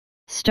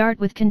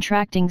Start with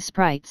contracting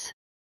sprites.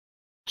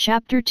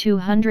 Chapter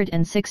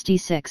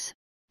 266,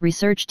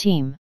 Research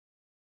Team.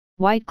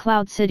 White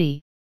Cloud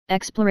City,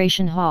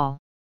 Exploration Hall.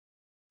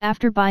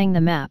 After buying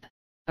the map,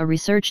 a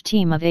research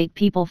team of 8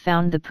 people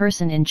found the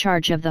person in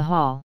charge of the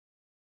hall.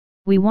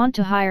 We want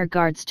to hire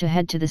guards to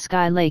head to the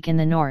Sky Lake in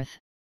the north.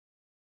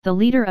 The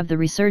leader of the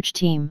research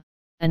team,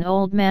 an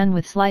old man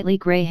with slightly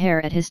gray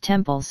hair at his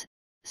temples,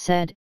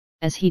 said,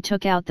 as he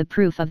took out the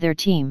proof of their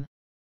team.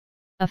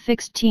 A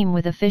fixed team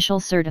with official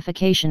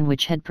certification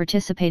which had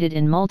participated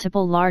in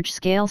multiple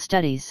large-scale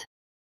studies.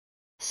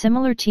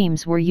 Similar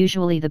teams were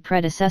usually the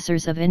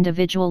predecessors of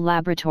individual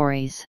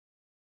laboratories.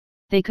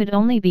 They could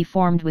only be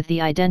formed with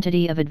the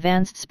identity of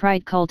advanced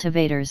sprite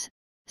cultivators,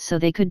 so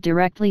they could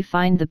directly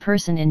find the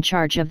person in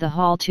charge of the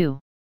hall too.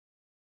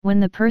 When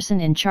the person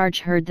in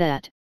charge heard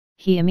that,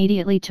 he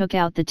immediately took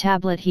out the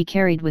tablet he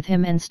carried with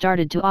him and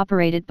started to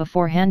operate it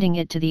before handing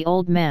it to the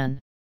old man.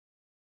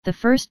 The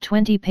first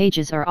 20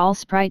 pages are all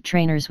sprite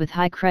trainers with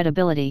high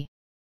credibility.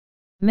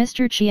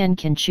 Mr. Chien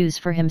can choose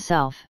for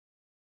himself.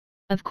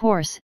 Of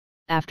course,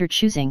 after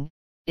choosing,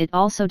 it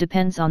also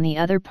depends on the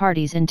other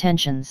party's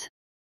intentions.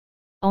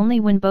 Only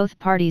when both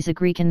parties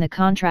agree can the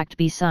contract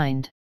be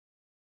signed.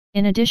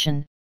 In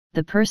addition,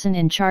 the person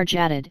in charge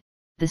added,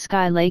 the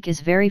Sky Lake is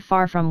very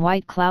far from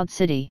White Cloud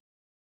City.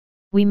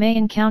 We may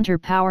encounter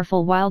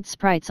powerful wild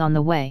sprites on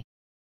the way.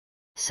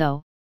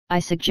 So, I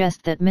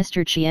suggest that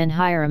Mr. Chien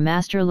hire a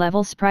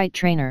master-level sprite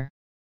trainer.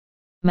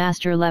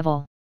 Master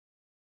level.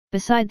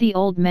 Beside the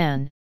old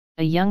man,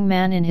 a young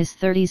man in his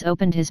 30s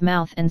opened his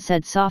mouth and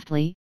said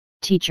softly,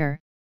 "Teacher,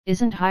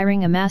 isn't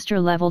hiring a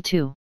master level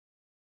too?"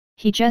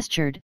 He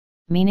gestured,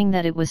 meaning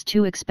that it was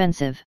too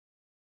expensive.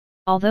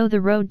 Although the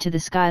road to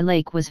the Sky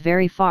Lake was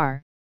very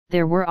far,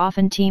 there were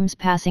often teams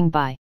passing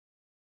by.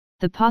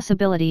 The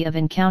possibility of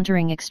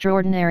encountering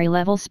extraordinary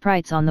level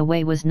sprites on the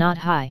way was not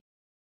high.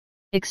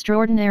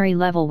 Extraordinary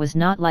level was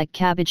not like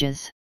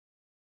cabbages.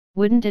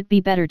 Wouldn't it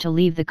be better to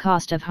leave the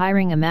cost of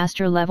hiring a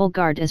master-level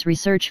guard as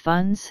research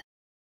funds?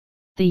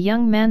 The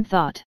young man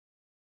thought.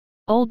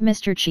 Old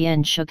Mr.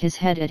 Chien shook his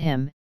head at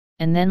him,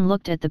 and then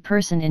looked at the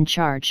person in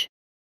charge.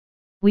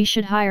 We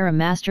should hire a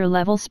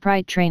master-level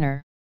sprite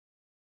trainer.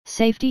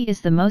 Safety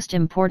is the most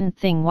important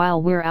thing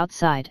while we're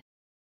outside.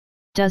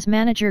 Does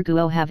Manager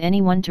Guo have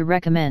anyone to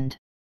recommend?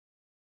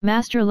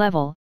 Master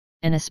level,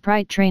 and a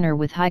sprite trainer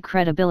with high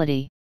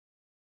credibility.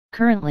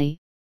 Currently,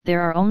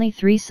 there are only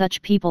 3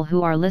 such people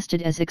who are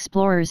listed as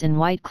explorers in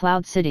White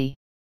Cloud City.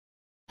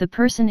 The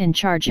person in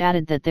charge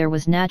added that there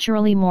was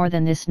naturally more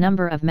than this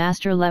number of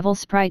master-level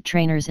sprite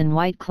trainers in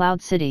White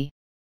Cloud City.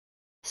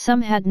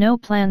 Some had no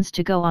plans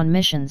to go on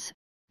missions,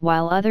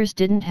 while others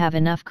didn't have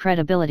enough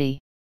credibility.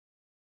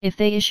 If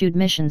they issued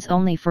missions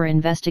only for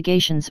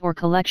investigations or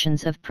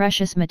collections of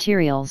precious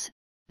materials,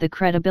 the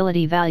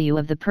credibility value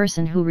of the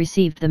person who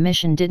received the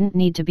mission didn't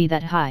need to be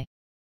that high.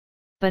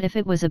 But if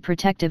it was a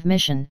protective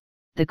mission,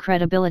 the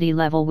credibility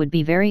level would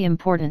be very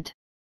important.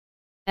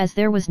 As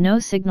there was no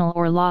signal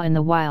or law in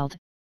the wild,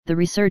 the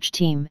research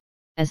team,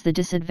 as the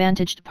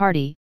disadvantaged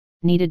party,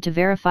 needed to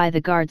verify the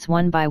guards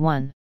one by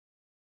one.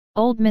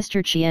 Old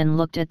Mr. Chien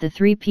looked at the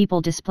 3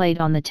 people displayed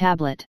on the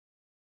tablet.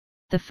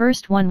 The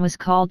first one was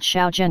called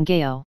Xiao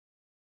Zhenggao.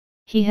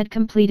 He had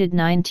completed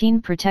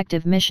 19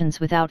 protective missions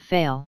without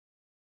fail.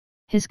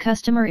 His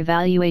customer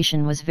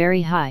evaluation was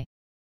very high.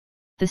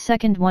 The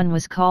second one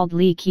was called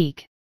Li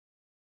Keek.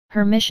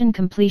 Her mission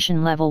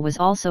completion level was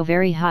also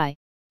very high,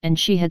 and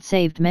she had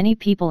saved many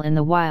people in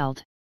the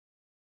wild.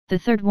 The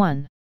third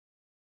one.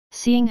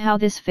 Seeing how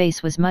this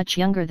face was much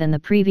younger than the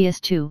previous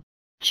 2,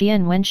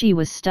 Chien Wenqi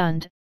was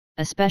stunned,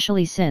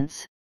 especially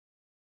since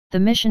the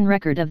mission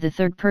record of the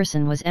third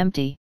person was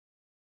empty.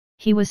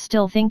 He was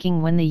still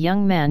thinking when the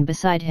young man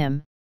beside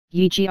him,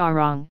 Yi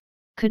Jiarong,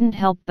 couldn't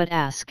help but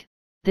ask,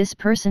 this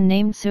person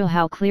named Su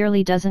Hao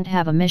clearly doesn't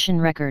have a mission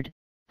record,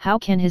 how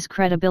can his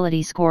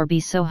credibility score be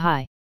so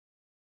high?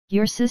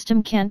 Your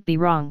system can't be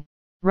wrong,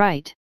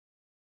 right?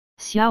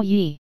 Xiao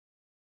Yi.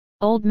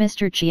 Old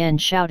Mr. Chien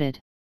shouted.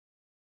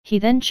 He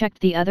then checked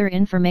the other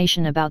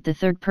information about the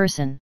third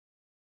person.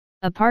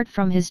 Apart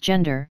from his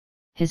gender,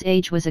 his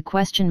age was a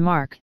question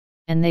mark,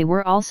 and they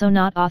were also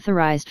not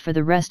authorized for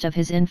the rest of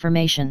his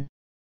information.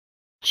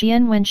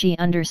 Chien Wenqi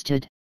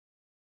understood.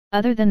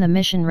 Other than the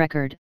mission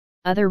record,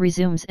 other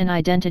resumes and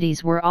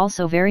identities were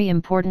also very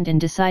important in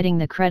deciding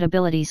the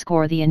credibility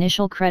score. The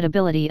initial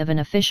credibility of an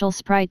official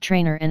sprite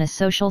trainer and a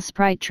social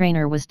sprite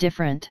trainer was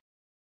different.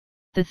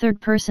 The third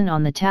person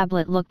on the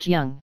tablet looked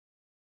young.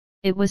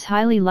 It was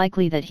highly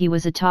likely that he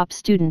was a top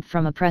student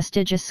from a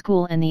prestigious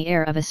school and the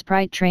heir of a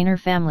sprite trainer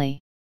family.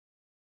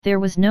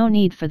 There was no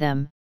need for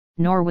them,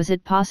 nor was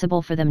it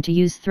possible for them to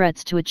use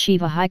threats to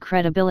achieve a high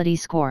credibility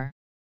score.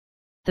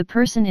 The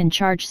person in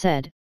charge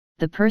said,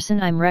 "The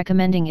person I'm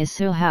recommending is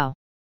Su Hao.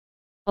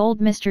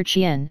 Old Mr.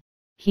 Chien,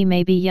 he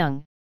may be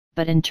young,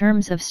 but in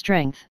terms of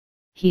strength,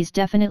 he's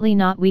definitely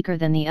not weaker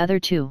than the other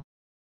 2.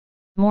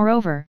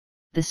 Moreover,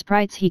 the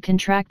sprites he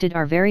contracted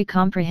are very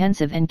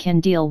comprehensive and can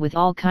deal with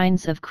all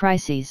kinds of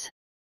crises."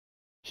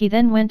 He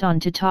then went on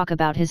to talk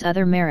about his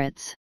other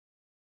merits.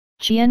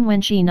 Qian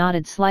Wenqi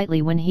nodded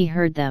slightly when he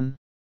heard them.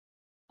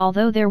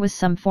 Although there was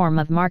some form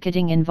of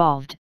marketing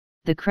involved,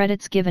 the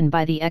credits given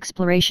by the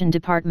exploration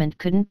department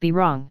couldn't be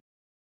wrong.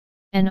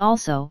 And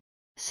also,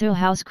 Su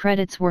Hao's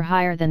credits were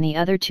higher than the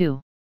other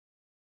two.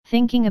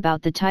 Thinking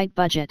about the tight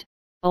budget,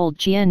 old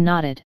Qian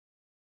nodded.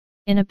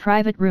 In a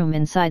private room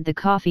inside the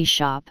coffee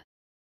shop,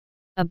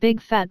 a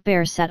big fat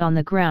bear sat on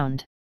the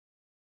ground.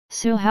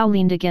 Su Hao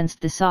leaned against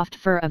the soft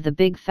fur of the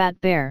big fat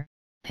bear,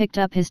 picked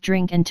up his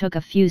drink and took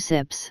a few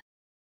sips.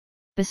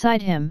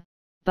 Beside him,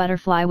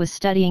 Butterfly was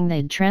studying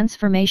the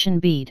transformation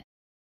bead.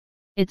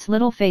 Its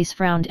little face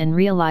frowned and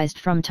realized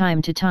from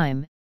time to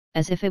time,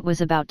 as if it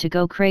was about to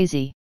go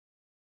crazy.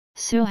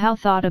 Su Hao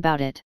thought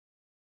about it.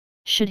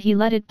 Should he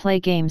let it play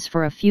games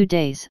for a few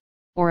days,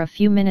 or a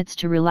few minutes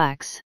to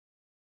relax?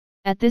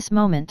 At this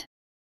moment,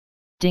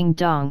 ding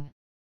dong!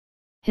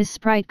 His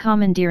Sprite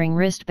commandeering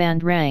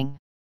wristband rang.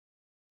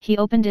 He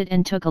opened it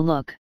and took a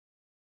look.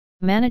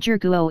 Manager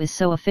Guo is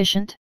so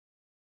efficient.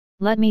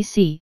 Let me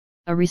see,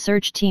 a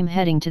research team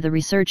heading to the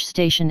research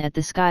station at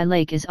the Sky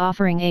Lake is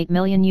offering 8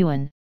 million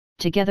yuan,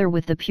 together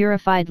with the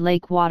purified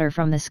lake water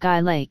from the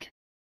Sky Lake.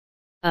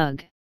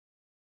 Ugh!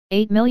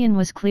 8 million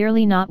was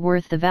clearly not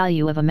worth the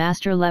value of a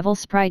master-level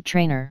Sprite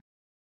trainer.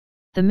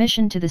 The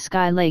mission to the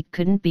Sky Lake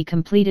couldn't be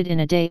completed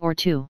in a day or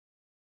two.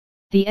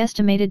 The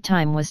estimated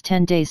time was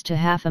 10 days to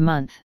half a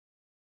month.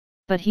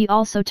 But he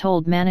also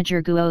told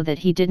Manager Guo that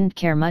he didn't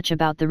care much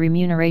about the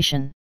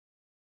remuneration.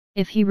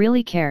 If he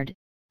really cared,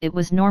 it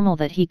was normal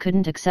that he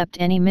couldn't accept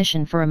any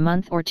mission for a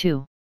month or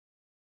two.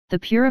 The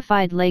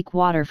purified lake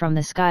water from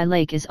the Sky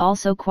Lake is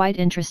also quite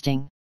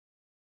interesting.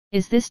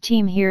 Is this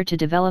team here to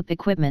develop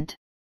equipment?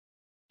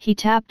 He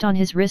tapped on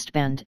his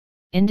wristband,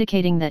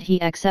 indicating that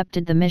he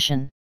accepted the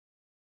mission.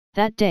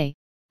 That day,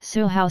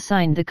 Su Hao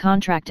signed the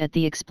contract at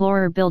the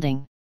Explorer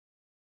building.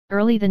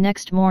 Early the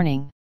next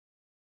morning,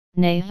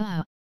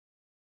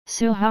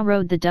 Su Hao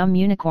rode the dumb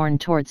unicorn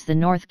towards the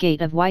north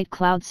gate of White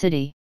Cloud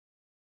City.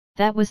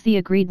 That was the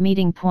agreed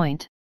meeting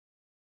point.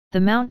 The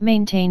mount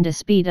maintained a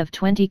speed of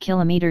 20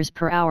 km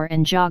per hour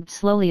and jogged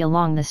slowly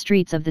along the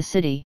streets of the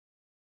city.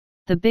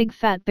 The big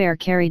fat bear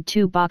carried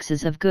 2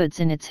 boxes of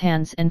goods in its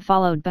hands and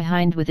followed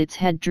behind with its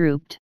head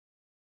drooped.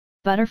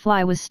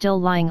 Butterfly was still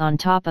lying on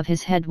top of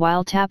his head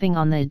while tapping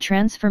on the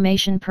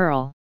transformation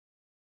pearl.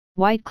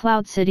 White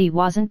Cloud City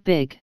wasn't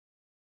big.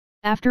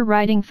 After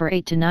riding for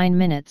 8 to 9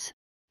 minutes,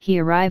 he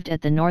arrived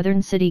at the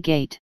northern city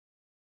gate.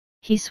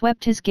 He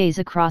swept his gaze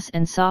across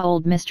and saw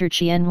old Mr.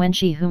 Qian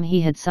Wenqi, whom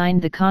he had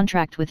signed the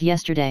contract with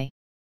yesterday.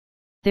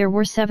 There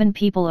were 7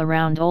 people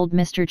around old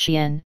Mr.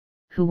 Qian,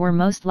 who were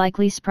most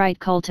likely Sprite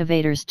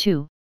cultivators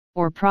too,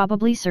 or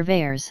probably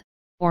surveyors,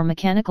 or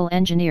mechanical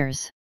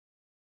engineers.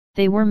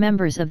 They were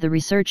members of the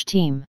research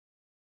team.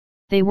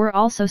 They were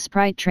also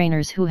Sprite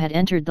trainers who had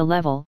entered the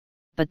level,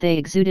 but they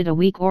exuded a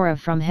weak aura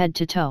from head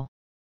to toe.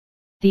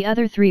 The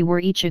other 3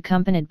 were each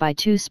accompanied by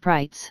 2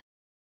 Sprites.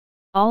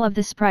 All of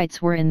the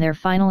Sprites were in their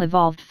final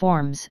evolved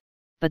forms,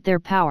 but their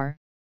power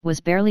was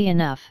barely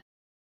enough.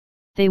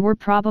 They were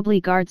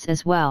probably guards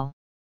as well.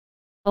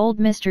 Old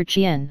Mr.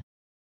 Qian.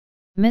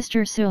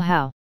 Mr. Su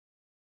Hao.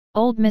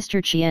 Old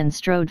Mr. Qian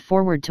strode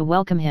forward to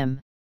welcome him.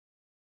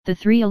 The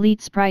 3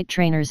 elite Sprite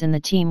trainers in the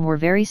team were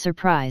very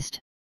surprised.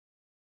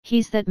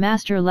 He's that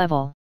master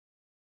level.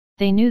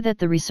 They knew that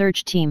the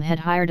research team had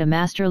hired a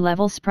master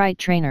level Sprite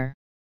trainer.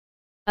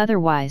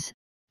 Otherwise,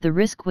 the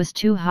risk was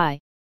too high,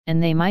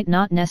 and they might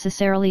not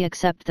necessarily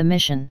accept the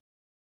mission.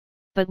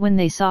 But when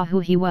they saw who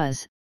he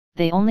was,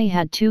 they only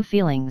had 2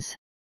 feelings.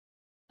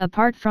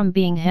 Apart from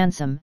being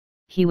handsome,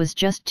 he was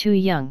just too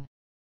young.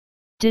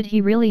 Did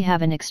he really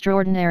have an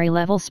extraordinary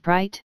level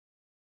Sprite?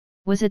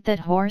 Was it that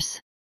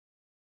horse?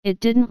 It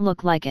didn't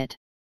look like it.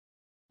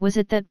 Was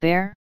it that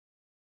bear?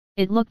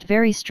 It looked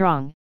very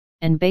strong,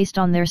 and based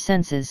on their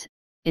senses,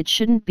 it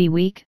shouldn't be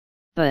weak,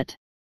 but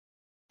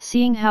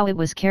seeing how it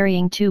was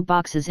carrying 2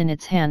 boxes in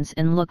its hands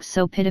and looked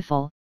so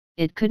pitiful,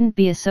 it couldn't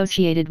be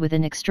associated with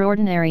an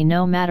extraordinary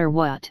no matter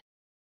what.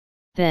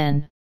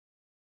 Then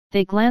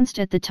they glanced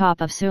at the top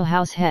of Su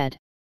Hao's head.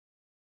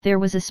 There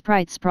was a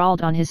Sprite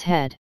sprawled on his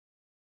head.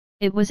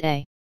 It was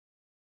a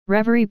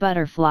Reverie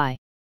butterfly.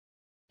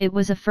 It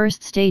was a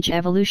first-stage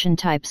evolution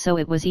type, so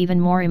it was even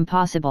more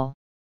impossible.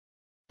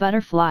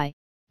 Butterfly,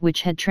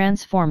 which had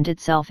transformed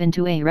itself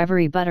into a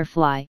Reverie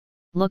butterfly,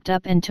 looked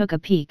up and took a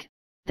peek,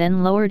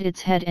 then lowered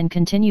its head and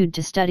continued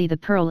to study the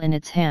pearl in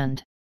its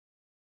hand.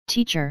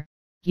 Teacher,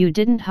 you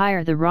didn't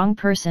hire the wrong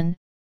person,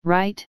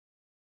 right?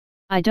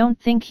 I don't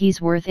think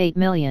he's worth 8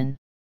 million.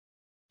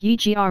 Yi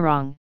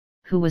Jiarong,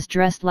 who was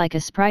dressed like a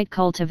Sprite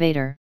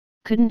cultivator,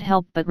 couldn't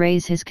help but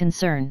raise his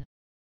concern.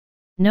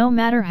 No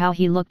matter how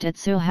he looked at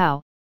Su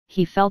Hao,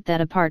 he felt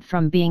that apart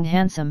from being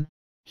handsome,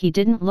 he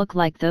didn't look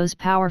like those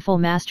powerful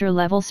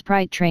master-level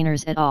Sprite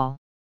trainers at all.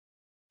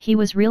 He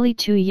was really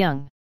too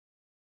young.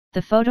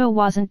 The photo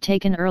wasn't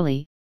taken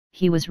early,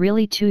 he was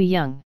really too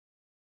young.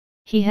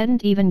 He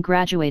hadn't even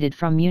graduated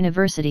from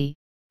university,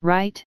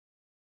 right?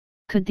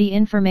 Could the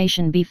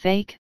information be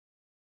fake?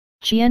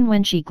 Qian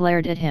Wenqi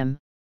glared at him,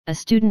 a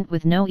student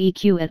with no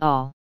EQ at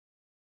all.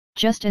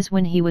 Just as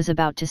when he was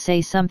about to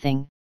say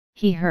something,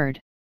 he heard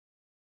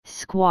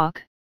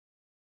squawk.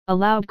 A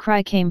loud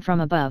cry came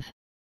from above.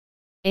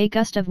 A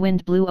gust of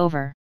wind blew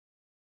over.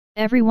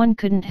 Everyone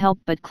couldn't help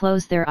but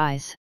close their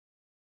eyes.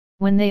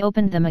 When they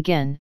opened them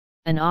again,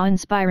 an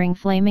awe-inspiring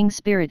flaming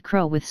spirit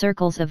crow with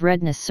circles of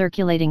redness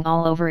circulating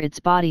all over its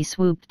body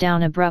swooped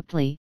down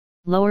abruptly,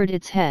 lowered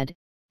its head,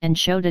 and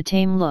showed a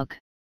tame look.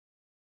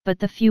 But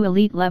the few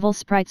elite-level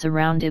sprites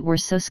around it were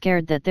so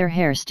scared that their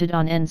hair stood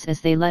on ends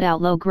as they let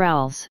out low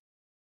growls.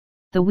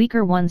 The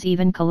weaker ones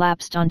even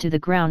collapsed onto the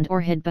ground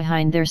or hid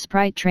behind their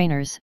sprite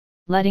trainers,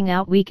 letting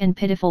out weak and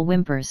pitiful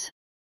whimpers.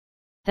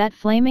 That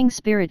flaming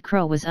spirit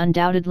crow was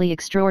undoubtedly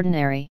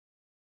extraordinary.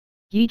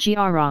 Yi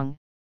Jiarong,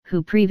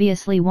 who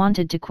previously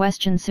wanted to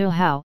question Su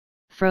Hao,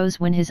 froze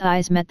when his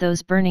eyes met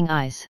those burning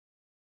eyes.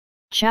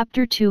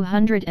 Chapter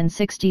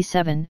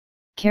 267,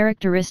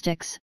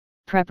 Characteristics,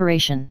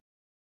 Preparation.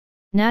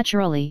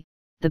 Naturally,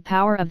 the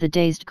power of the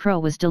dazed crow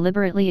was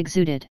deliberately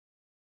exuded.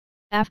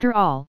 After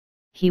all,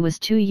 he was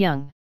too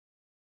young.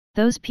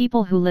 Those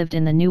people who lived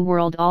in the New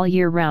World all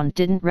year round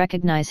didn't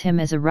recognize him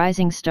as a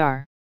rising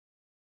star.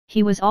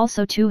 He was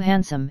also too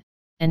handsome,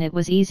 and it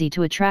was easy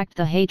to attract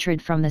the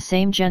hatred from the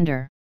same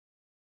gender.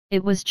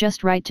 It was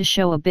just right to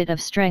show a bit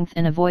of strength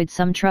and avoid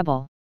some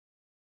trouble.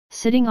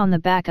 Sitting on the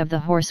back of the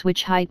horse,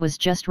 which height was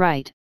just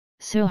right,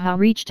 Su Hao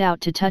reached out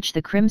to touch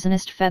the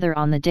crimsonest feather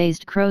on the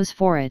dazed crow's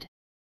forehead.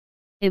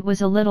 It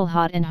was a little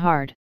hot and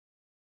hard.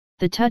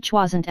 The touch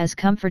wasn't as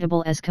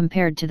comfortable as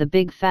compared to the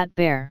big fat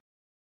bear.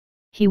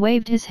 He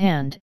waved his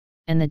hand,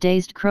 and the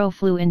dazed crow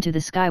flew into the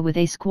sky with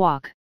a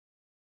squawk.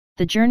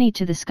 The journey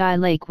to the sky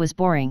lake was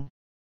boring.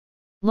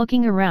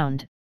 Looking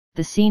around,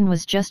 the scene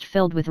was just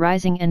filled with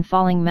rising and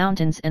falling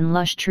mountains and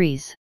lush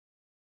trees.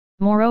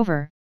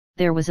 Moreover,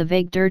 there was a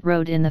vague dirt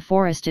road in the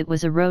forest. It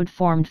was a road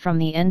formed from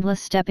the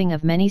endless stepping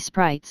of many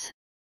sprites.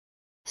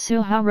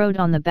 Su Hao rode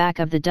on the back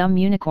of the dumb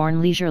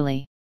unicorn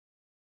leisurely.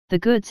 The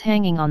goods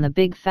hanging on the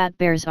big fat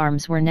bear's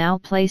arms were now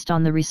placed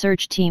on the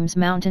research team's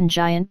mountain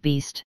giant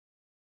beast.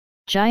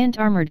 Giant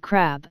armored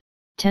crab,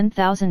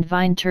 10,000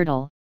 vine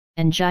turtle,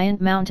 and giant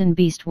mountain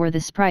beast were the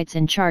sprites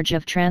in charge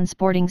of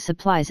transporting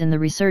supplies in the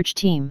research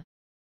team.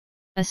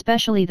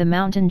 Especially the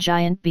mountain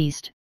giant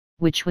beast,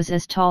 which was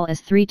as tall as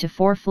 3 to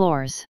 4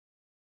 floors.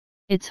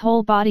 Its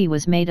whole body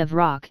was made of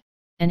rock,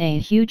 and a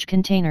huge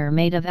container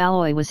made of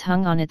alloy was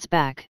hung on its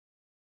back.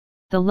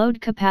 The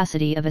load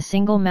capacity of a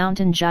single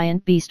mountain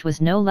giant beast was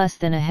no less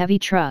than a heavy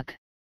truck.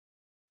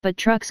 But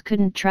trucks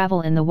couldn't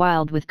travel in the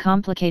wild with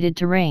complicated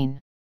terrain.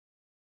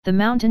 The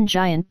mountain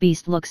giant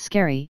beast looks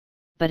scary,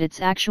 but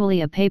it's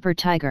actually a paper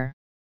tiger.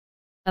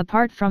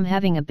 Apart from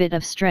having a bit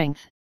of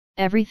strength,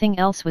 everything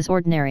else was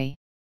ordinary.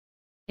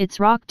 Its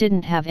rock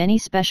didn't have any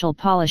special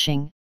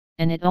polishing,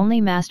 and it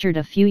only mastered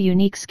a few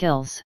unique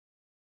skills.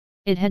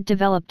 It had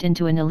developed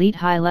into an elite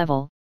high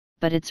level,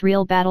 but its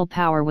real battle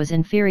power was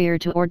inferior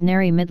to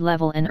ordinary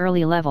mid-level and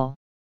early level.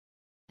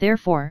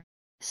 Therefore,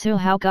 Su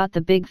Hao got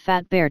the big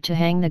fat bear to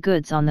hang the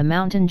goods on the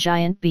mountain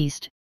giant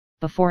beast,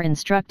 before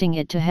instructing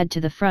it to head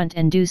to the front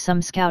and do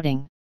some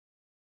scouting.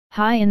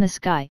 High in the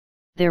sky,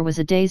 there was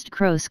a dazed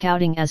crow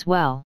scouting as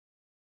well.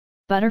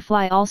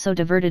 Butterfly also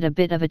diverted a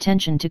bit of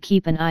attention to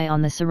keep an eye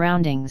on the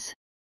surroundings.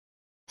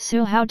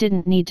 Su Hao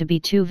didn't need to be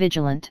too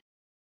vigilant.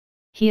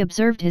 He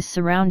observed his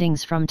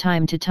surroundings from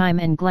time to time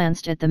and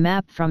glanced at the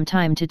map from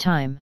time to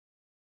time.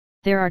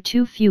 There are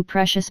too few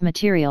precious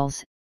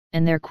materials,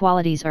 and their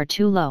qualities are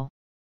too low.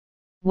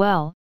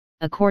 Well,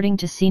 according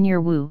to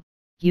Senior Wu,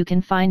 you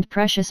can find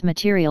precious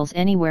materials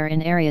anywhere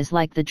in areas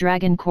like the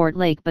Dragon Court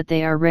Lake, but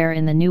they are rare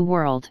in the New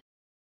World.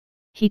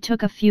 He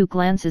took a few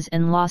glances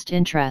and lost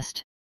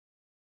interest.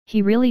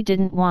 He really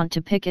didn't want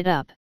to pick it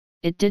up,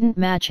 it didn't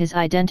match his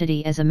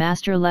identity as a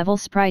master-level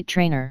sprite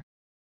trainer.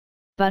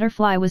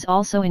 Butterfly was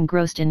also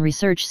engrossed in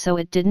research, so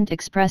it didn't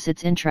express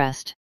its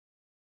interest.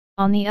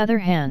 On the other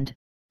hand,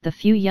 the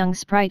few young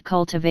sprite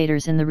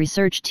cultivators in the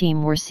research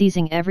team were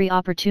seizing every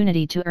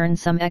opportunity to earn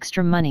some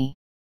extra money.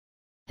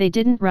 They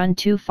didn't run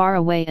too far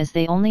away, as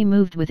they only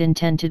moved within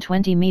 10 to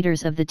 20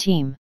 meters of the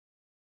team.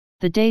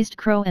 The dazed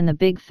crow and the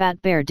big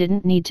fat bear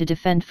didn't need to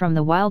defend from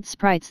the wild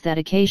sprites that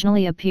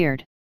occasionally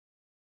appeared.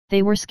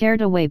 They were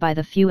scared away by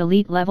the few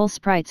elite-level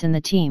sprites in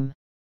the team.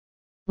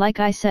 Like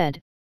I said,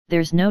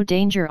 there's no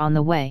danger on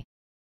the way.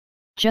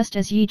 Just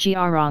as Yi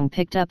Jiarong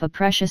picked up a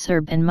precious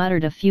herb and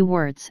muttered a few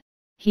words,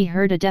 he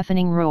heard a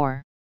deafening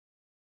roar.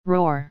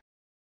 Roar!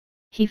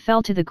 He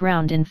fell to the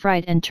ground in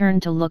fright and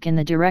turned to look in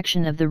the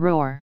direction of the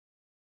roar.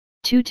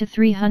 200 to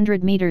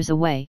 300 meters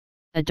away,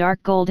 a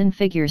dark golden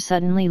figure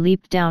suddenly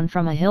leaped down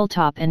from a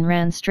hilltop and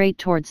ran straight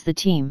towards the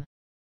team.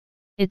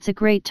 It's a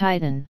great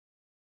titan.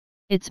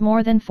 It's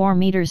more than 4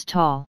 meters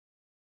tall.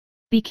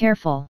 Be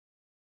careful!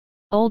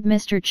 Old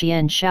Mr.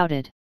 Chien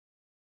shouted.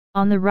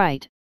 On the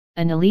right,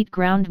 an elite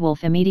ground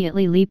wolf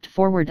immediately leaped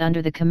forward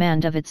under the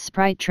command of its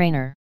sprite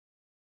trainer.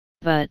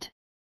 But...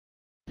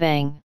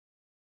 bang!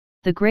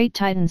 The great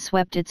titan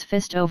swept its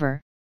fist over,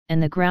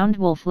 and the ground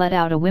wolf let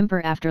out a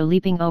whimper after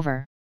leaping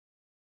over.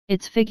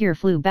 Its figure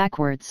flew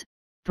backwards,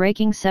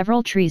 breaking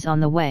several trees on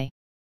the way.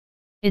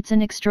 It's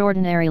an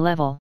extraordinary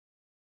level.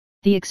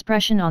 The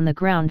expression on the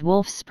ground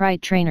wolf's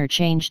sprite trainer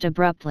changed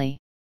abruptly.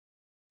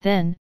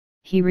 Then,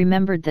 he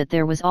remembered that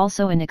there was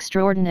also an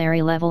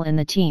extraordinary level in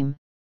the team,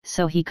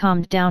 so he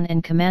calmed down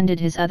and commanded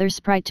his other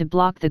sprite to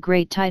block the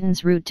Great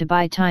Titan's route to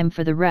buy time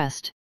for the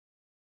rest.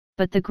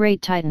 But the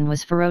Great Titan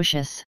was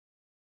ferocious.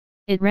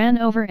 It ran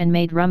over and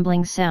made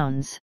rumbling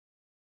sounds.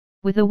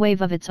 With a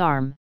wave of its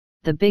arm,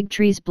 the big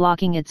trees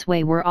blocking its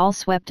way were all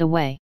swept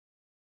away.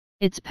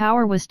 Its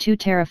power was too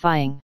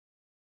terrifying.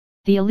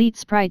 The elite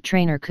sprite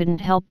trainer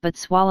couldn't help but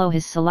swallow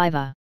his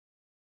saliva.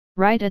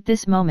 Right at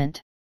this moment.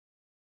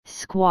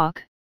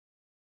 Squawk!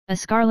 A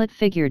scarlet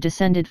figure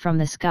descended from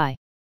the sky.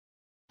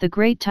 The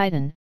Great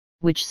Titan,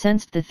 which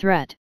sensed the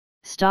threat,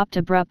 stopped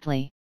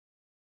abruptly.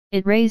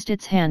 It raised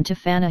its hand to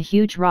fan a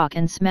huge rock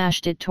and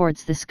smashed it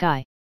towards the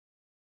sky.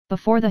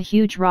 Before the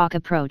huge rock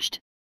approached,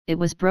 it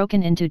was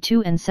broken into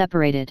two and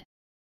separated.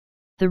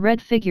 The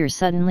red figure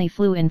suddenly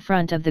flew in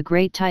front of the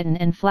Great Titan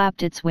and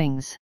flapped its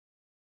wings.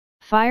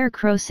 Fire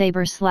Crow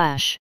Saber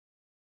Slash!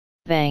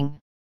 Bang!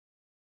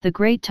 The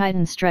Great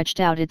Titan stretched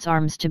out its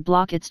arms to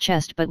block its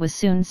chest but was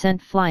soon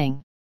sent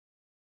flying.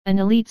 An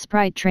elite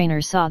sprite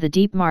trainer saw the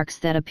deep marks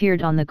that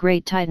appeared on the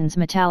Great Titan's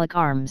metallic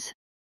arms.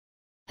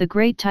 The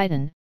Great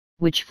Titan,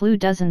 which flew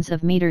dozens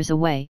of meters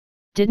away,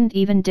 didn't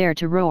even dare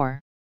to roar.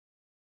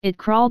 It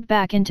crawled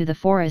back into the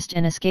forest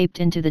and escaped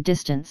into the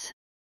distance.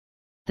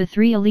 The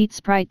three elite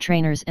sprite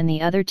trainers and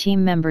the other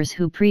team members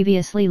who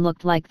previously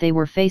looked like they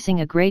were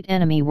facing a great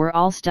enemy were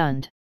all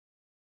stunned.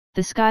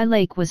 The Sky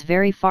Lake was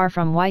very far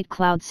from White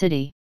Cloud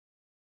City.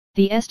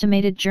 The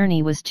estimated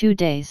journey was 2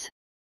 days.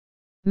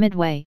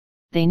 Midway,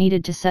 they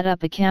needed to set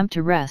up a camp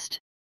to rest.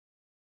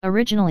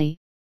 Originally,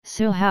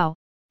 Su Hao,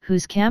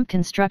 whose camp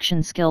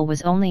construction skill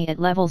was only at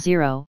level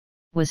 0,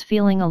 was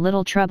feeling a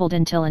little troubled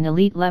until an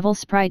elite-level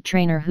sprite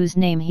trainer whose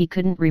name he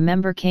couldn't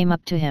remember came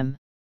up to him.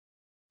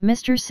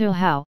 "Mr. Su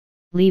Hao,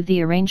 leave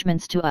the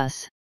arrangements to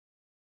us."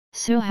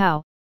 Su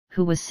Hao,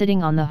 who was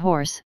sitting on the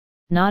horse,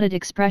 nodded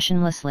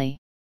expressionlessly.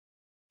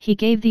 He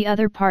gave the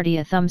other party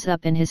a thumbs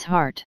up in his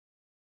heart.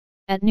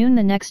 At noon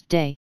the next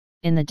day,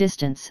 in the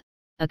distance,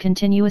 a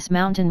continuous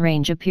mountain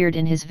range appeared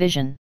in his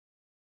vision.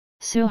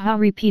 Su Hao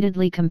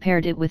repeatedly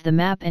compared it with the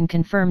map and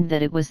confirmed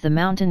that it was the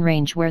mountain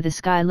range where the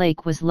Sky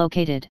Lake was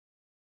located.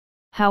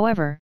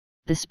 However,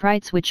 the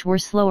sprites which were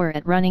slower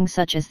at running,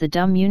 such as the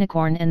dumb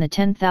unicorn and the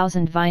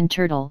 10,000 vine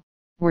turtle,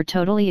 were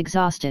totally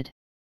exhausted.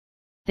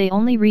 They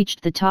only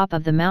reached the top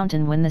of the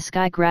mountain when the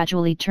sky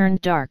gradually turned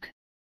dark.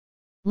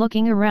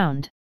 Looking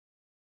around,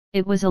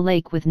 it was a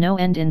lake with no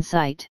end in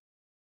sight.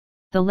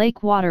 The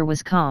lake water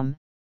was calm,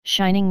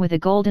 shining with a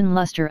golden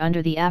luster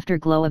under the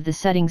afterglow of the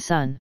setting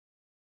sun.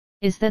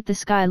 "Is that the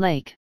Sky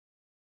Lake?"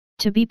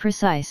 "To be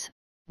precise,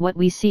 what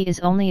we see is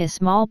only a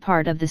small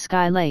part of the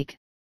Sky Lake,"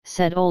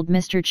 said old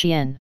Mr.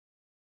 Chien.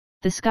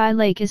 "The Sky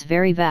Lake is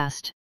very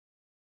vast.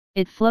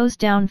 It flows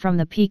down from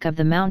the peak of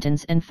the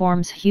mountains and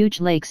forms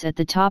huge lakes at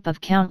the top of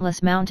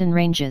countless mountain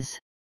ranges.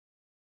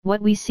 What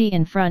we see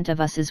in front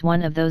of us is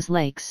one of those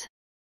lakes."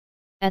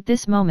 At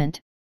this moment,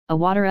 a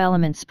water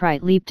element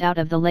sprite leaped out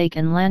of the lake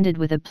and landed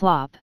with a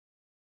plop.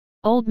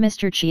 Old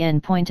Mr. Chien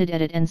pointed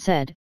at it and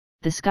said,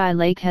 "The Sky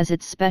Lake has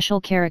its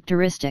special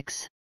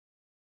characteristics.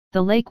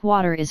 The lake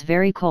water is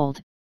very cold,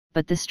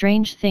 but the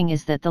strange thing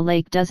is that the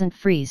lake doesn't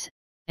freeze,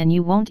 and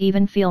you won't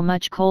even feel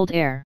much cold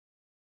air.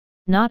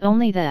 Not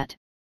only that,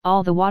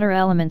 all the water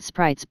element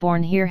sprites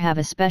born here have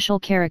a special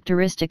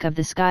characteristic of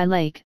the Sky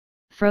Lake,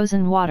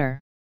 frozen water.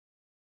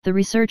 The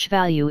research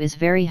value is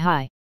very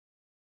high.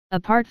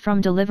 Apart from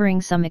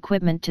delivering some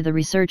equipment to the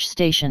research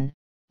station,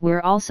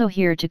 we're also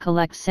here to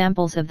collect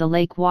samples of the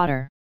lake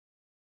water.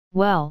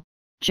 Well,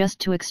 just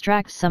to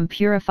extract some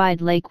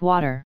purified lake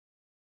water.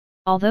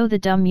 Although the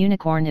dumb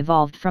unicorn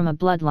evolved from a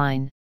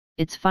bloodline,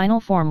 its final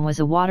form was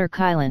a water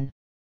kylon.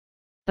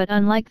 But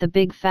unlike the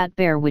big fat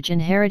bear which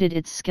inherited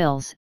its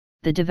skills,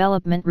 the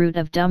development route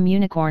of dumb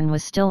unicorn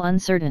was still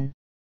uncertain."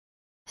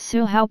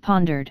 Su Hao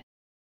pondered.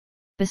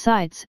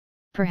 "Besides,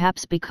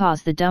 perhaps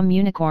because the dumb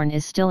unicorn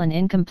is still an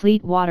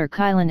incomplete water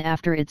kylon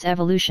after its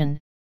evolution,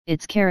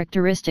 its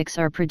characteristics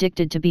are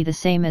predicted to be the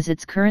same as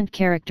its current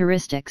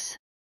characteristics.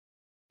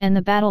 And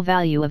the battle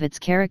value of its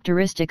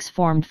characteristics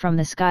formed from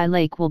the Sky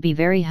Lake will be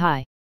very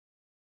high.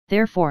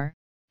 Therefore,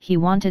 he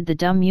wanted the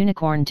dumb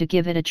unicorn to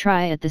give it a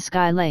try at the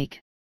Sky Lake.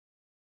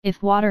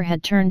 If water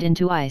had turned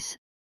into ice,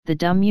 the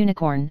dumb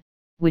unicorn,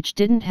 which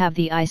didn't have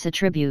the ice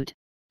attribute,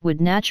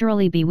 would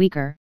naturally be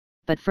weaker,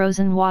 but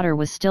frozen water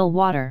was still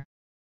water.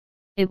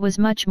 It was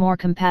much more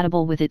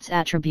compatible with its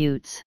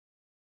attributes.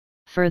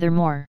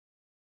 Furthermore,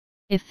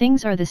 if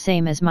things are the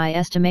same as my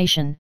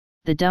estimation,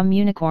 the dumb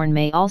unicorn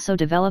may also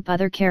develop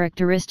other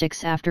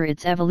characteristics after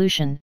its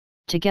evolution,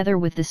 together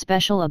with the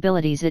special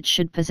abilities it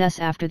should possess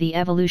after the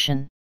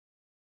evolution."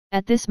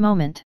 At this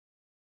moment,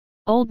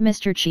 old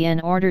Mr. Chien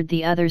ordered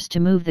the others to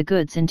move the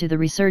goods into the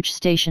research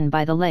station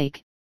by the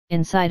lake,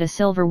 inside a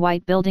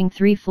silver-white building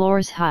 3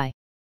 floors high.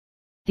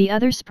 The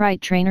other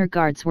sprite trainer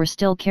guards were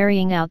still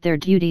carrying out their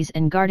duties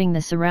and guarding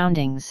the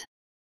surroundings.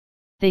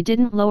 They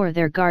didn't lower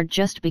their guard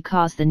just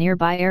because the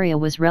nearby area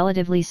was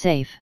relatively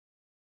safe.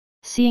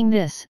 Seeing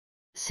this,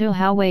 Su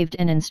Hao waved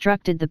and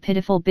instructed the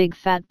pitiful big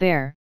fat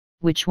bear,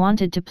 which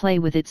wanted to play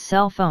with its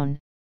cell phone,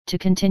 to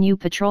continue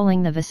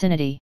patrolling the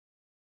vicinity.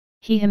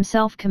 He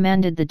himself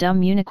commanded the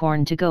dumb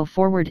unicorn to go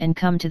forward and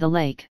come to the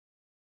lake.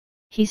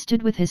 He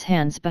stood with his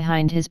hands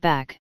behind his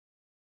back.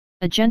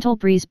 A gentle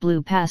breeze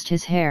blew past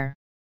his hair.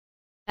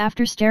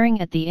 After staring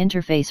at the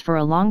interface for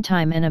a long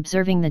time and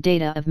observing the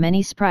data of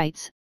many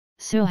sprites,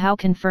 Su Hao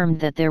confirmed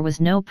that there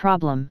was no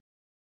problem.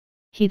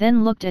 He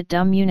then looked at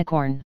dumb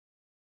unicorn.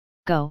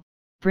 Go,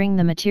 bring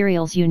the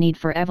materials you need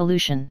for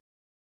evolution.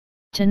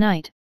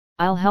 Tonight,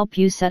 I'll help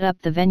you set up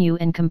the venue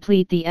and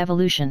complete the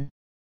evolution.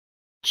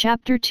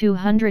 Chapter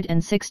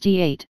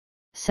 268,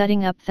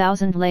 Setting up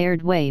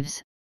Thousand-Layered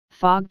Waves,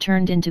 Fog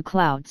Turned into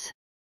Clouds.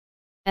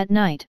 At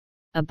night,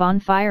 a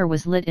bonfire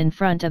was lit in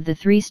front of the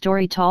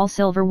 3-story tall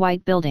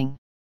silver-white building.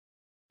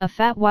 A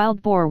fat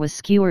wild boar was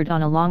skewered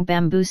on a long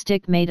bamboo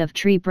stick made of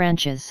tree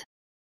branches.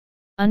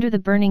 Under the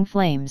burning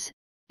flames,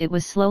 it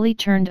was slowly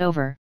turned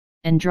over,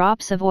 and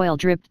drops of oil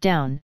dripped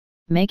down,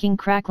 making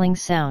crackling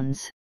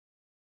sounds.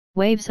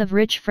 Waves of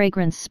rich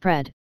fragrance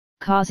spread,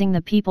 causing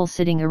the people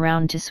sitting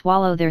around to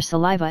swallow their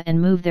saliva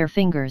and move their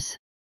fingers.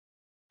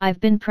 I've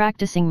been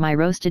practicing my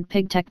roasted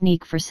pig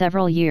technique for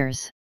several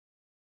years.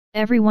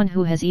 Everyone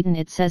who has eaten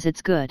it says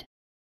it's good.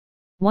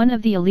 One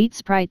of the elite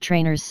sprite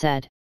trainers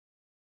said.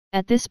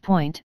 At this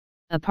point,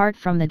 apart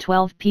from the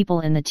 12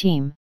 people in the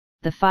team,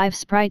 the 5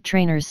 sprite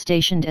trainers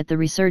stationed at the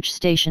research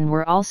station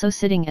were also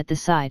sitting at the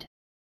side.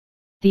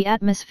 The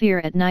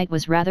atmosphere at night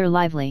was rather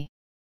lively.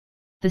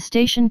 The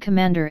station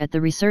commander at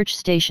the research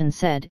station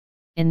said,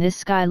 "In this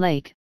sky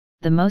lake,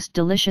 the most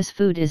delicious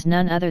food is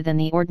none other than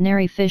the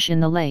ordinary fish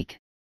in the lake.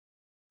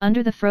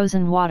 Under the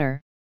frozen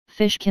water,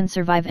 fish can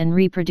survive and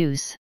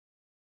reproduce.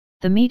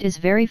 The meat is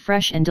very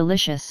fresh and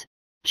delicious,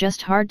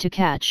 just hard to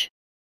catch.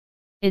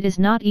 It is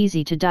not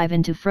easy to dive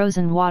into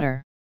frozen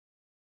water.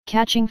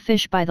 Catching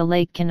fish by the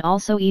lake can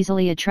also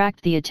easily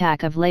attract the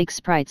attack of lake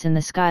sprites in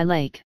the sky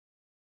lake."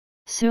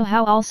 Su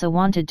Hao also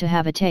wanted to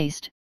have a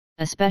taste,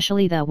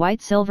 especially the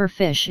white silver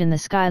fish in the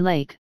sky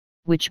lake,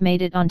 which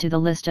made it onto the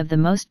list of the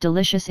most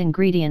delicious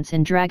ingredients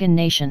in Dragon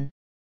Nation.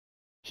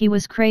 He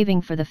was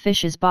craving for the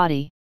fish's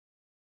body.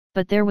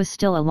 But there was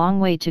still a long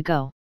way to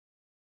go.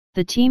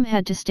 The team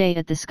had to stay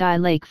at the sky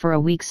lake for a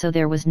week, so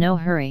there was no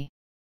hurry.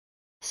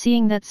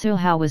 Seeing that Su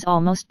Hao was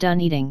almost done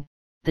eating,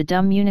 the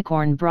dumb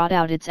unicorn brought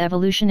out its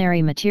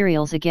evolutionary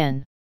materials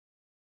again.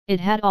 It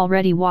had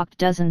already walked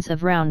dozens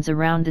of rounds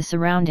around the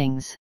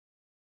surroundings.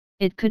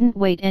 It couldn't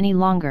wait any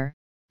longer,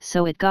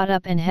 so it got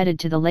up and headed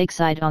to the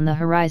lakeside on the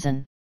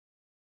horizon.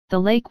 The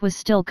lake was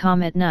still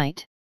calm at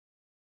night.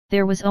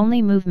 There was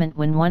only movement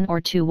when 1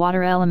 or 2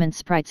 water element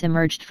sprites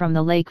emerged from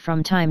the lake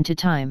from time to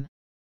time.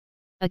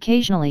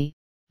 Occasionally,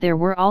 there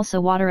were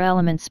also water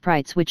element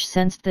sprites which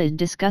sensed the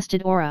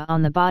disgusted aura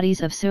on the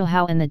bodies of Su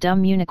Hao and the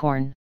dumb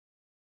unicorn.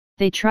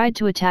 They tried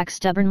to attack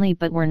stubbornly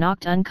but were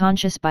knocked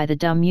unconscious by the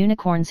dumb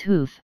unicorn's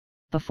hoof,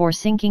 before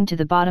sinking to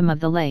the bottom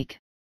of the lake.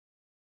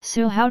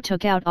 Su Hao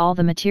took out all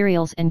the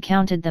materials and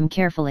counted them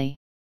carefully.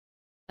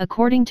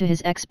 According to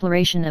his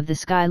exploration of the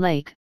sky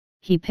lake,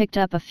 he picked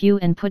up a few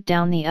and put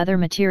down the other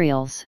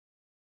materials.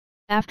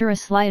 After a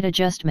slight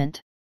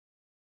adjustment,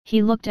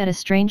 he looked at a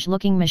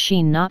strange-looking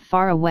machine not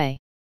far away.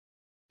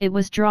 It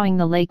was drawing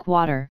the lake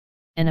water,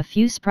 and a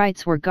few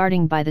sprites were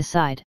guarding by the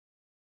side.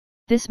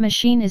 This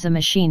machine is a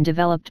machine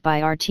developed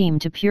by our team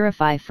to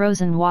purify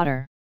frozen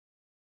water.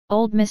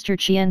 Old Mr.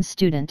 Qian's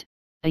student,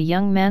 a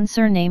young man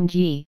surnamed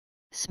Yi,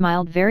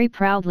 smiled very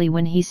proudly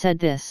when he said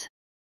this.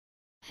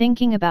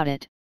 Thinking about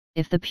it,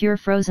 if the pure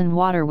frozen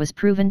water was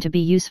proven to be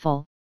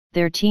useful,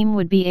 their team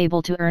would be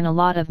able to earn a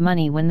lot of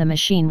money when the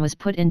machine was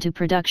put into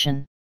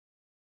production.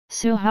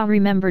 Su Hao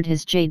remembered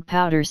his jade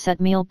powder set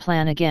meal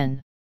plan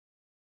again.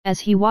 As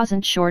he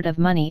wasn't short of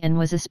money and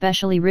was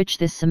especially rich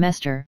this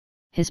semester,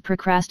 his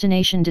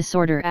procrastination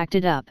disorder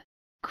acted up,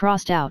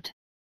 crossed out.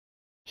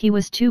 He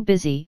was too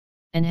busy,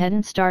 and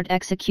hadn't started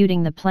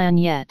executing the plan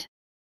yet.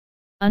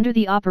 Under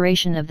the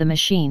operation of the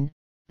machine,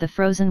 the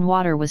frozen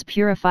water was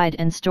purified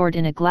and stored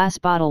in a glass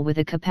bottle with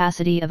a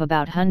capacity of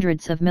about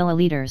hundreds of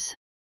milliliters.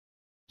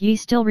 Yi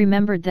still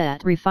remembered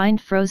that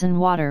refined frozen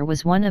water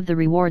was one of the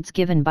rewards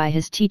given by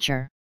his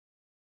teacher.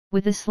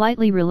 With a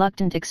slightly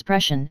reluctant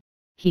expression,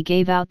 he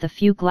gave out the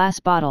few glass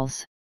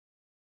bottles.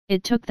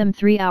 It took them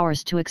 3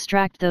 hours to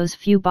extract those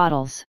few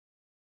bottles.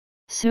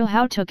 Su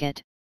Hao took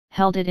it,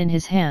 held it in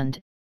his hand,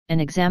 and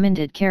examined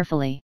it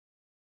carefully.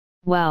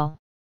 Well,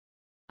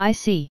 I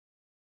see.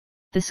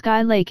 The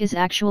sky lake is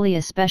actually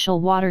a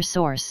special water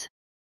source.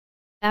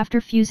 After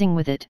fusing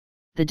with it,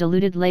 the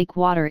diluted lake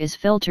water is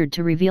filtered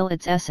to reveal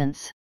its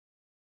essence.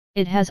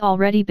 It has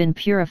already been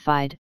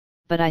purified,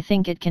 but I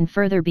think it can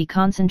further be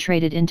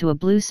concentrated into a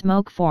blue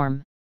smoke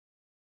form.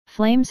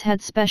 Flames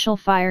had special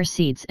fire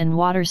seeds and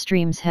water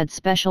streams had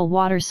special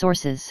water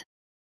sources.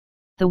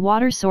 The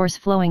water source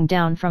flowing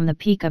down from the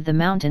peak of the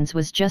mountains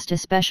was just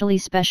especially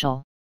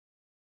special.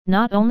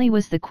 Not only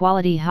was the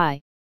quality high,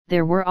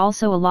 there were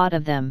also a lot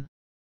of them.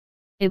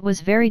 It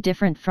was very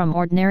different from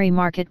ordinary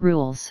market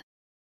rules.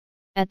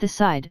 At the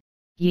side,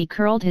 Yi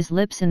curled his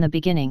lips in the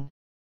beginning.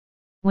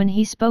 When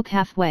he spoke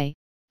halfway,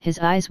 his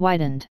eyes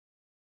widened.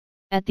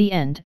 At the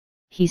end,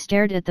 he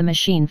stared at the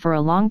machine for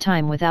a long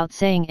time without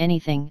saying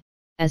anything,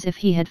 as if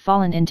he had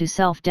fallen into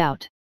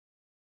self-doubt.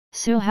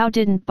 Su Hao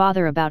didn't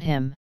bother about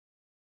him.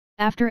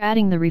 After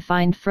adding the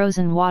refined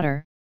frozen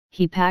water,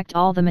 he packed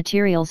all the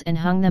materials and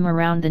hung them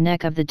around the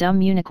neck of the dumb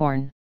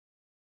unicorn.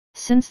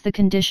 Since the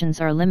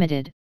conditions are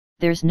limited,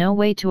 there's no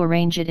way to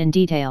arrange it in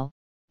detail,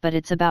 but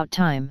it's about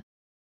time.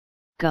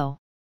 Go.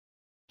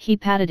 He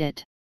patted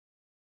it.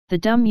 The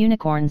dumb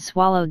unicorn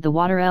swallowed the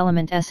water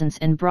element essence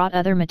and brought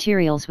other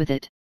materials with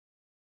it.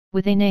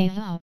 With a neigh,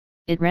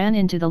 it ran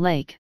into the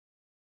lake.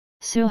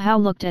 Su Hao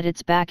looked at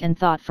its back and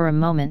thought for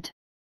a moment.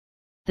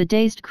 The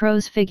dazed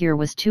crow's figure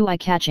was too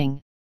eye-catching,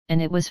 and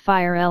it was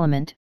fire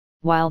element,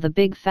 while the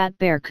big fat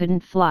bear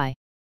couldn't fly.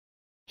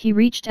 He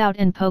reached out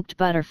and poked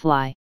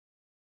Butterfly.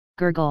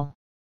 Gurgle.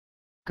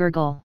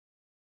 Gurgle.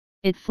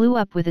 It flew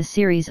up with a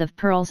series of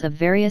pearls of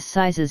various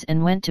sizes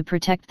and went to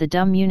protect the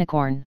dumb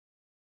unicorn.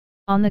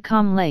 On the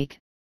calm lake,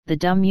 the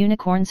dumb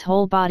unicorn's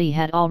whole body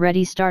had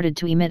already started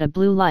to emit a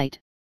blue light,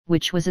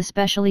 which was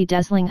especially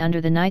dazzling under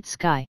the night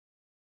sky.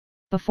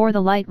 Before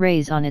the light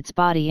rays on its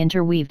body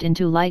interweaved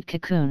into light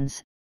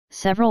cocoons,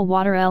 several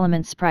water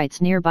element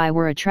sprites nearby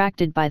were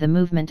attracted by the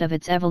movement of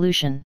its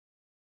evolution.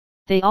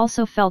 They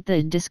also felt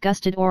the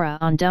disgusted aura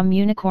on dumb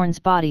unicorn's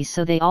body,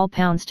 so they all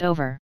pounced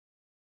over.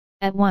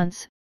 At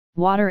once,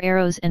 water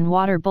arrows and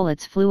water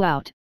bullets flew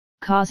out,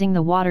 causing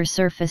the water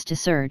surface to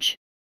surge.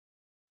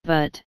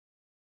 But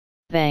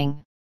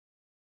bang!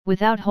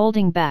 Without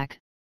holding back,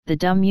 the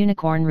dumb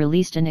unicorn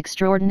released an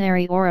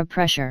extraordinary aura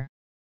pressure.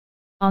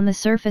 On the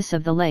surface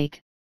of the lake,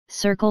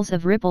 circles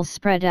of ripples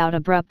spread out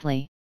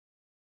abruptly.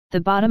 The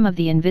bottom of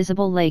the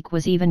invisible lake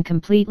was even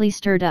completely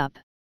stirred up.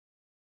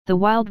 The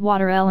wild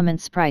water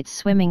element sprites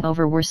swimming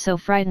over were so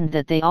frightened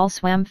that they all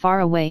swam far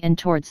away and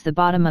towards the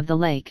bottom of the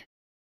lake.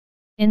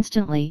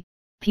 Instantly,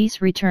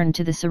 peace returned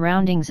to the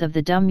surroundings of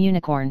the dumb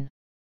unicorn.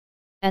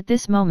 At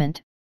this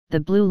moment, the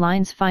blue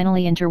lines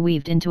finally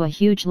interweaved into a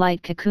huge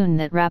light cocoon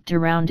that wrapped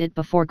around it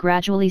before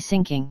gradually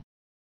sinking.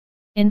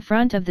 In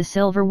front of the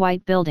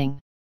silver-white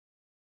building.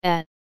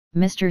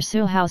 Mr.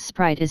 Su Hao's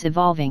sprite is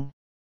evolving.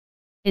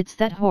 It's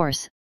that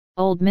horse,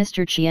 old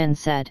Mr. Qian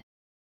said.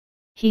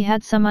 He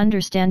had some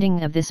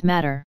understanding of this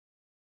matter.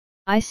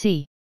 I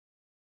see.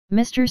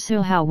 Mr.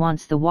 Su Hao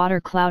wants the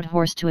water cloud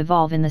horse to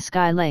evolve in the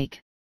sky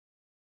lake.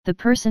 The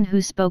person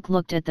who spoke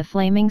looked at the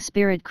flaming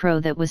spirit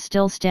crow that was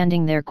still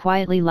standing there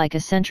quietly like a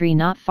sentry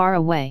not far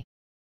away.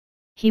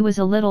 He was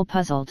a little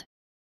puzzled.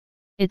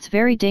 It's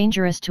very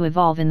dangerous to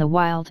evolve in the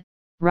wild,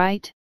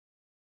 right?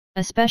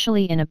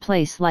 Especially in a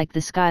place like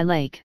the sky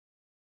lake.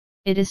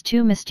 It is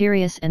too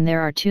mysterious and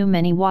there are too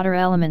many water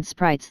element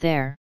sprites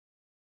there.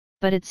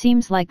 But it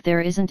seems like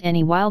there isn't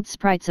any wild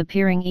sprites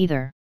appearing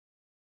either.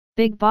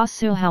 Big Boss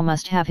Su Hao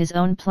must have his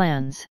own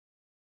plans.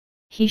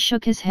 He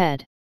shook his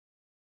head.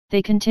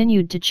 They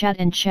continued to chat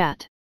and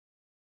chat.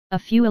 A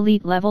few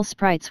elite-level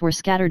sprites were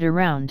scattered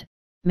around,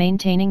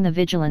 maintaining the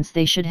vigilance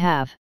they should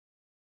have.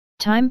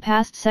 Time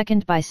passed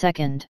second by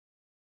second.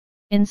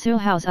 In Su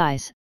Hao's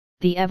eyes,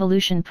 the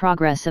evolution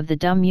progress of the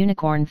dumb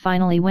unicorn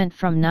finally went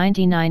from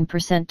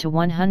 99% to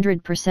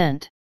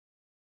 100%.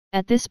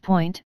 At this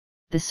point,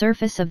 the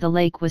surface of the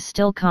lake was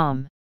still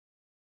calm.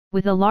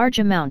 With a large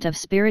amount of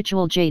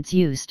spiritual jades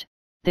used,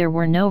 there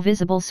were no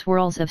visible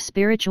swirls of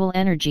spiritual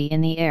energy in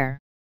the air.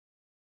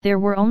 There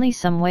were only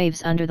some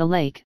waves under the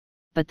lake,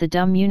 but the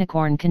dumb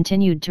unicorn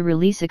continued to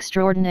release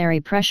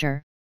extraordinary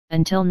pressure,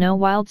 until no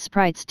wild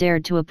sprites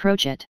dared to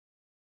approach it.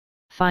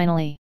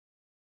 Finally.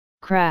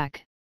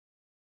 Crack!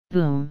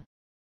 Boom!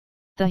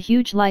 The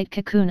huge light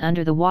cocoon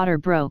under the water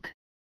broke.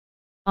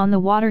 On the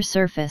water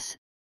surface,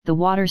 the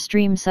water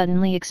stream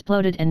suddenly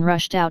exploded and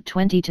rushed out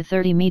 20 to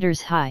 30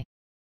 meters high.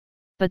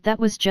 But that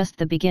was just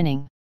the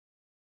beginning.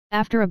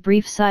 After a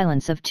brief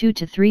silence of 2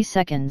 to 3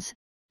 seconds,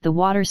 the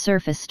water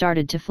surface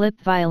started to flip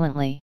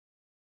violently.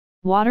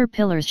 Water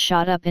pillars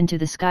shot up into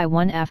the sky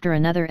one after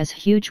another as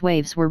huge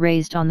waves were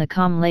raised on the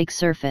calm lake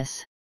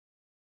surface.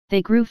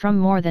 They grew from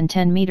more than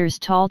 10 meters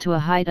tall to a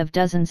height of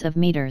dozens of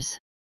meters.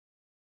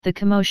 The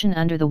commotion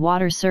under the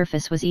water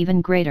surface was even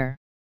greater.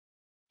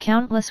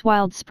 Countless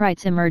wild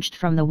sprites emerged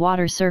from the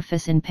water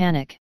surface in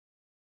panic.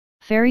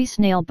 Fairy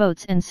snail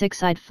boats and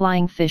six-eyed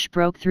flying fish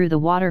broke through the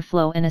water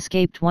flow and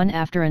escaped one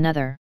after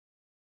another.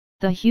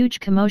 The huge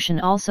commotion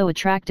also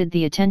attracted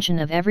the attention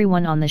of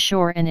everyone on the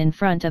shore and in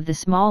front of the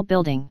small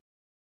building.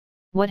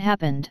 What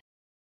happened?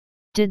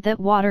 Did that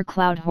water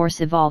cloud horse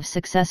evolve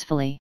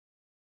successfully?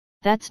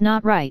 That's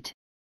not right.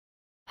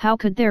 How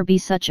could there be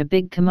such a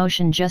big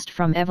commotion just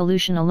from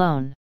evolution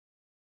alone?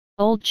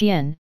 Old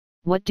Qian,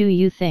 what do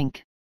you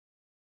think?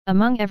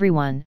 Among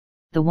everyone,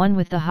 the one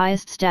with the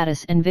highest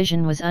status and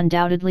vision was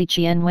undoubtedly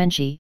Qian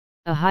Wenqi,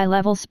 a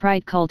high-level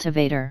sprite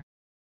cultivator.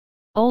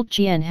 Old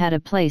Qian had a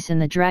place in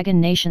the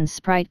Dragon Nation's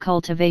sprite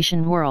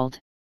cultivation world.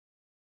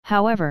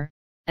 However,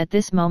 at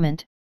this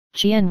moment,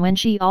 Qian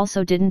Wenqi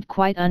also didn't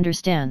quite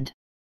understand.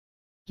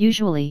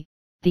 Usually,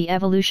 the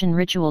evolution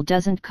ritual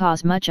doesn't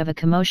cause much of a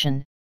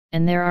commotion,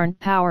 and there aren't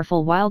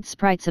powerful wild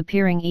sprites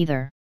appearing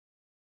either.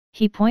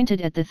 He pointed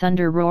at the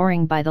thunder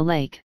roaring by the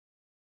lake.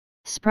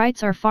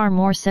 Sprites are far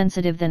more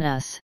sensitive than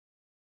us.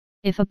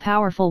 If a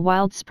powerful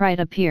wild sprite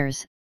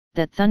appears,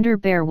 that thunder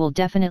bear will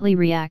definitely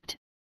react,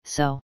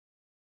 so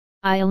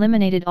I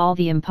eliminated all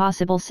the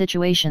impossible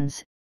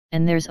situations,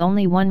 and there's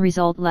only one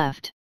result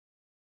left.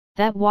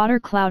 That water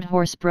cloud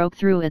horse broke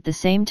through at the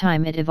same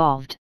time it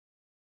evolved.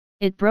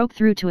 It broke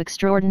through to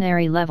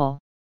extraordinary level.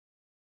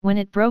 When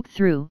it broke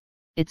through,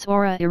 its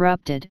aura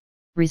erupted,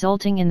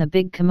 resulting in the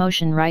big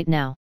commotion right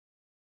now.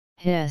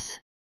 Hiss.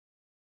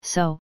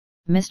 So,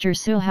 Mr.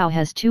 Suhao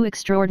has 2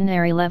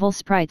 extraordinary level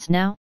sprites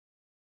now?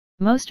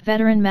 Most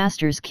veteran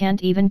masters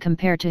can't even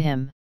compare to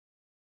him.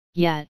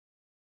 Yet.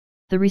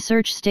 The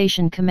research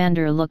station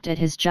commander looked at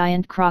his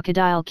giant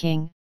crocodile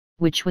king,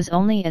 which was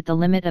only at the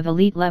limit of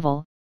elite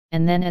level,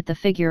 and then at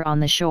the figure on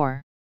the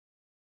shore.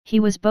 He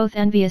was both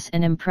envious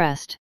and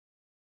impressed.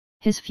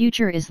 His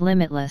future is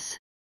limitless.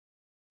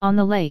 On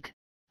the lake,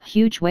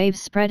 huge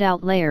waves spread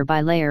out layer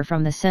by layer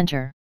from the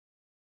center.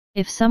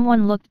 If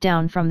someone looked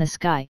down from the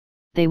sky,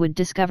 they would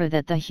discover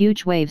that the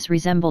huge waves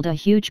resembled a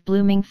huge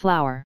blooming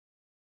flower.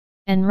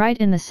 And right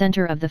in the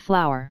center of the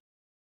flower,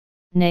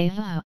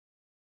 Neva!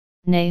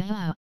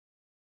 Neva!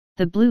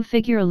 The blue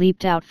figure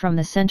leaped out from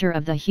the center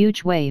of the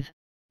huge wave,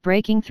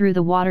 breaking through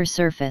the water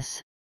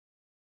surface.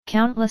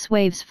 Countless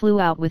waves flew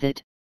out with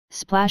it,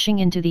 splashing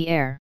into the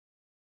air.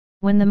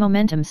 When the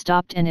momentum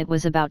stopped and it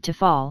was about to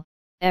fall,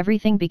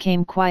 everything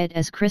became quiet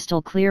as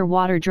crystal clear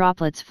water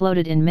droplets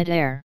floated in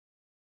mid-air.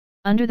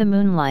 Under the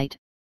moonlight,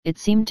 it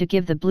seemed to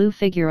give the blue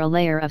figure a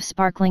layer of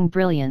sparkling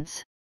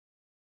brilliance.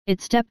 It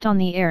stepped on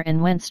the air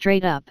and went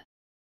straight up.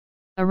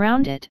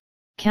 Around it,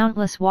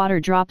 countless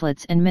water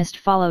droplets and mist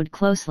followed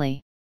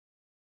closely.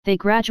 They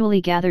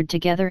gradually gathered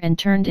together and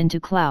turned into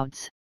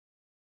clouds.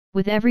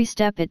 With every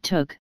step it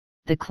took,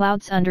 the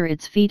clouds under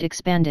its feet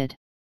expanded.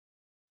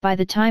 By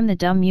the time the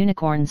dumb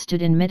unicorn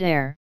stood in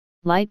mid-air,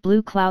 light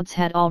blue clouds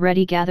had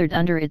already gathered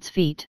under its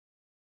feet.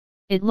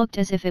 It looked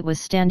as if it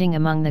was standing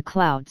among the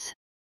clouds.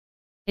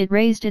 It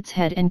raised its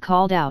head and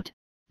called out,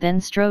 then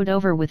strode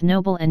over with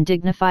noble and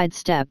dignified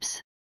steps.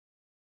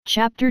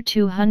 Chapter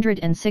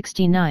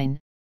 269,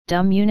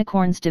 Dumb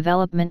Unicorn's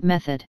Development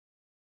Method.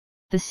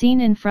 The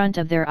scene in front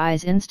of their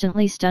eyes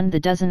instantly stunned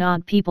the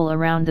dozen-odd people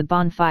around the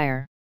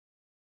bonfire.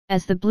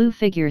 As the blue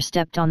figure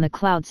stepped on the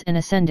clouds and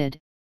ascended,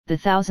 the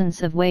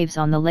thousands of waves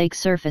on the lake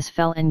surface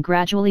fell and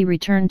gradually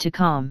returned to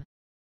calm.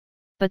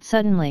 But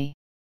suddenly,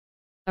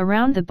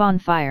 around the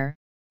bonfire,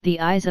 the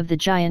eyes of the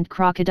giant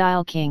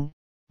crocodile king,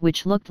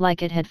 which looked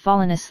like it had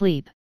fallen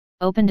asleep,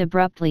 opened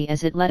abruptly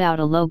as it let out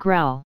a low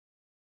growl.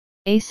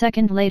 A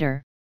second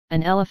later,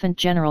 an elephant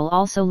general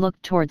also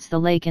looked towards the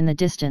lake in the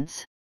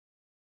distance.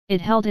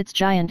 It held its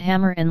giant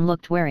hammer and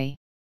looked wary.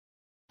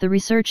 The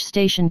research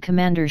station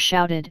commander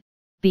shouted,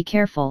 "Be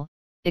careful,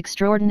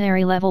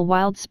 extraordinary level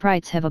wild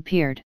sprites have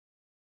appeared."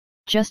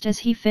 Just as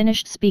he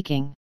finished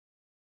speaking,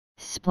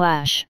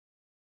 splash!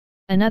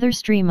 Another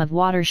stream of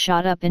water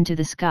shot up into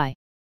the sky.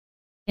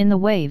 In the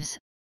waves,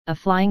 a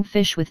flying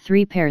fish with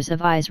 3 pairs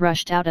of eyes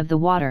rushed out of the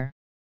water.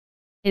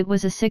 It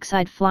was a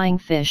 6-eyed flying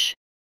fish.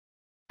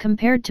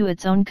 Compared to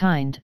its own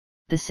kind,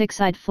 the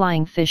 6-eyed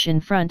flying fish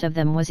in front of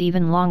them was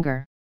even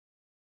longer.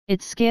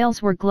 Its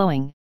scales were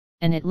glowing,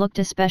 and it looked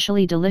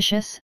especially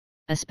delicious,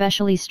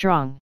 especially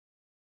strong.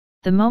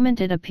 The moment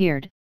it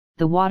appeared,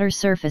 the water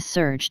surface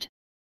surged.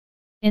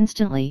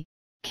 Instantly,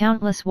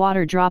 countless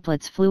water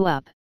droplets flew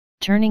up,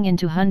 turning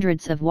into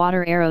hundreds of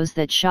water arrows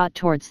that shot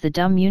towards the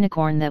dumb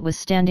unicorn that was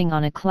standing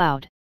on a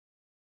cloud.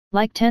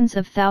 Like tens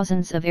of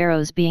thousands of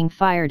arrows being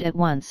fired at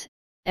once,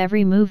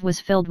 every move was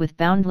filled with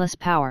boundless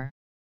power.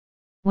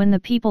 When the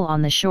people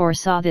on the shore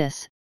saw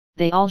this,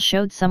 they all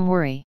showed some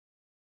worry.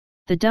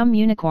 The dumb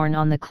unicorn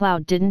on the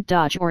cloud didn't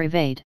dodge or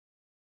evade.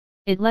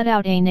 It let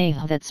out a neigh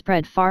that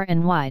spread far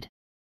and wide.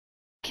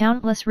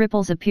 Countless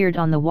ripples appeared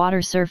on the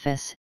water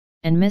surface,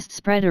 and mist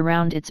spread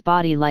around its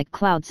body like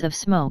clouds of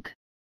smoke.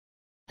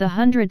 The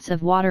hundreds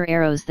of water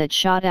arrows that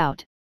shot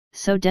out,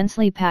 so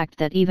densely packed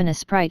that even a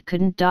sprite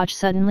couldn't dodge,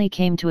 suddenly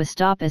came to a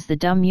stop as the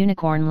dumb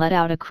unicorn let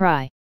out a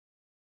cry.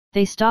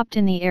 They stopped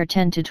in the air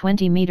 10 to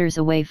 20 meters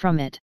away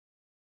from it.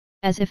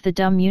 As if the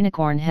dumb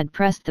unicorn had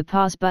pressed the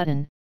pause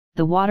button,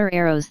 the water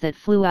arrows that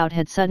flew out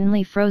had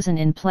suddenly frozen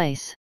in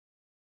place.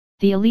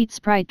 The elite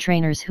sprite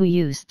trainers who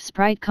used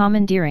sprite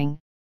commandeering,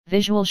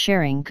 visual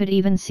sharing could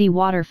even see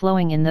water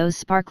flowing in those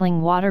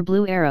sparkling water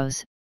blue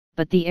arrows,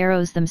 but the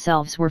arrows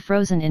themselves were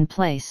frozen in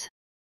place.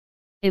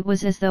 It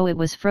was as though it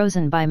was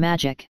frozen by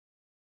magic.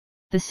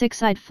 The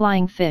 6-eyed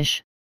flying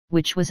fish,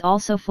 which was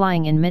also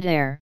flying in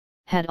mid-air,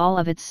 had all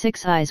of its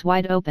 6 eyes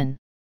wide open.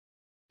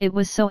 It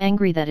was so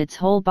angry that its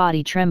whole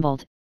body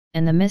trembled,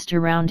 and the mist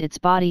around its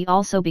body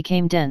also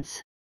became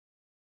dense.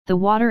 The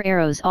water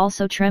arrows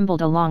also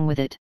trembled along with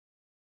it.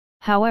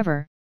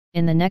 However,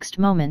 in the next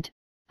moment,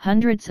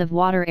 hundreds of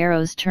water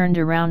arrows turned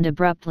around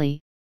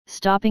abruptly,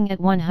 stopping at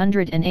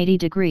 180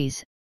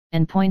 degrees,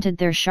 and pointed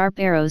their sharp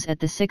arrows at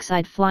the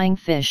 6-eyed flying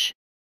fish.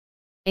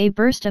 A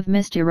burst of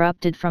mist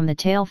erupted from the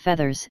tail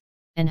feathers,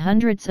 and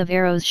hundreds of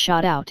arrows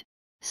shot out,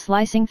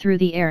 slicing through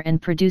the air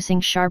and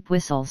producing sharp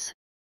whistles.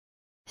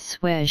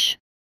 Swish!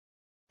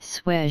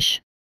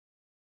 Swish!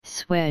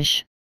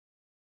 Swish!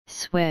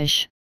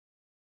 Swish!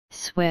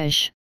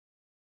 Swish!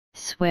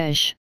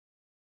 Swish!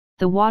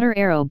 The water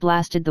arrow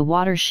blasted the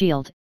water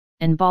shield,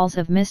 and balls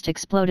of mist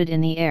exploded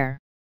in the air.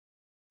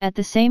 At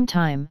the same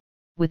time,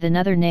 with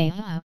another neigh,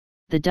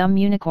 the dumb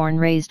unicorn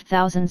raised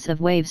thousands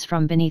of waves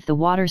from beneath the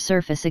water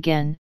surface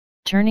again,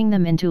 turning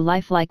them into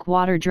lifelike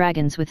water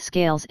dragons with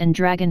scales and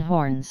dragon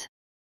horns.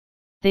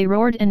 They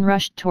roared and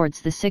rushed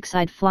towards the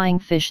six-eyed flying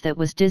fish that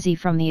was dizzy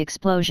from the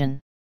explosion.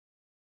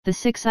 The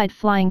six-eyed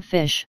flying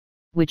fish,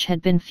 which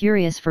had been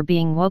furious for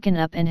being woken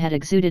up and had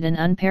exuded an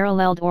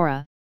unparalleled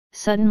aura,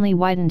 suddenly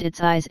widened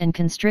its eyes and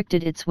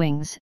constricted its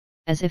wings,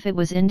 as if it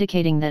was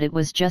indicating that it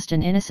was just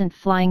an innocent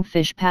flying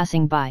fish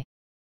passing by.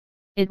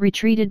 It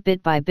retreated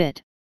bit by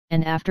bit,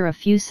 and after a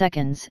few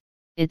seconds,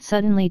 it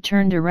suddenly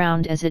turned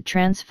around as it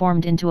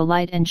transformed into a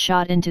light and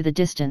shot into the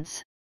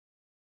distance.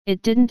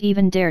 It didn't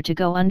even dare to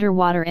go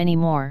underwater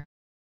anymore.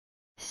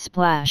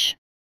 Splash!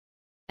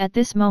 At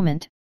this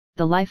moment,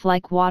 the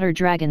lifelike water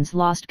dragons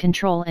lost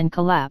control and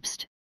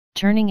collapsed,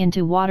 turning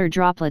into water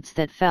droplets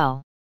that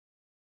fell.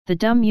 The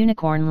dumb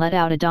unicorn let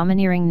out a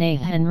domineering neigh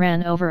and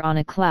ran over on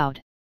a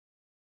cloud.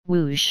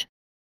 Whoosh!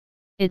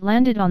 It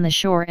landed on the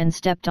shore and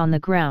stepped on the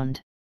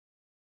ground.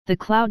 The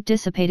cloud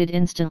dissipated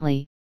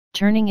instantly,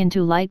 turning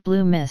into light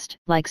blue mist,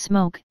 like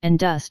smoke and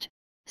dust,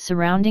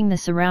 surrounding the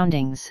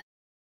surroundings.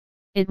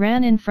 It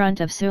ran in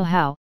front of Su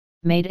Hao,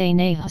 made a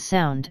neigh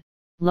sound,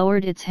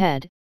 lowered its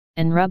head,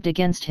 and rubbed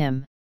against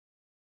him.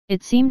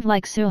 It seemed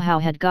like Su Hao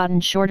had gotten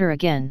shorter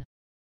again.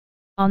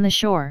 On the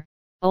shore,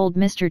 old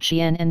Mr.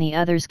 Qian and the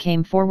others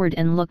came forward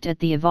and looked at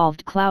the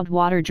evolved cloud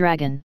water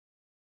dragon.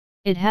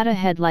 It had a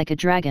head like a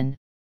dragon,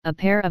 a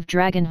pair of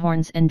dragon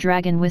horns and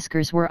dragon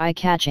whiskers were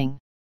eye-catching.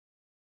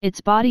 Its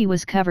body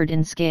was covered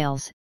in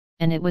scales,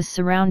 and it was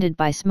surrounded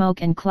by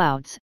smoke and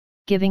clouds,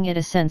 giving it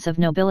a sense of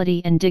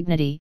nobility and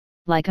dignity,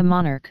 like a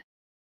monarch.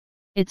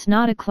 It's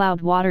not a cloud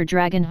water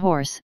dragon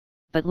horse,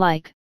 but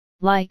like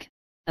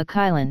a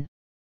Kylin.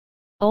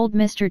 Old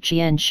Mr.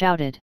 Qian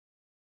shouted.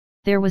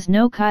 There was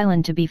no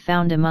Kylin to be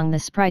found among the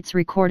sprites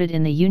recorded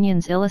in the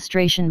Union's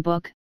illustration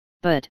book,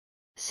 but,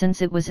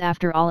 since it was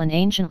after all an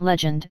ancient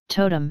legend,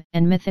 totem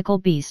and mythical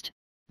beast,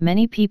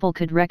 many people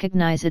could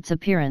recognize its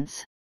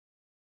appearance.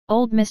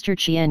 Old Mr.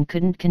 Qian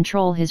couldn't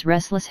control his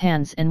restless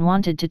hands and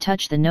wanted to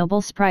touch the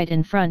noble sprite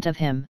in front of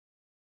him.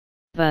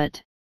 But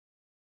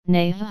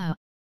neigh!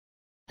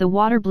 The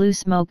water blue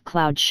smoke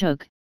cloud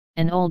shook,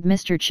 and old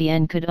Mr.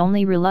 Qian could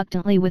only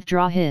reluctantly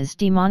withdraw his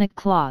demonic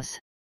claws.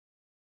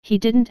 He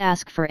didn't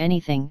ask for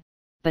anything,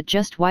 but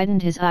just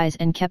widened his eyes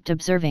and kept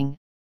observing,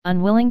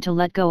 unwilling to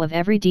let go of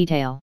every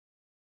detail.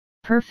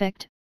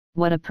 Perfect,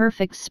 what a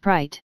perfect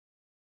sprite!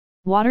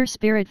 Water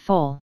spirit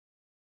full.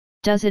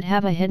 Does it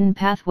have a hidden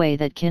pathway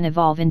that can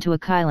evolve into a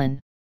Kylin?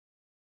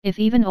 If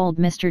even old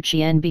Mr.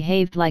 Qian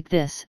behaved like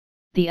this,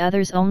 the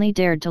others only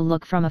dared to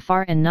look from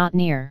afar and not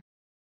near.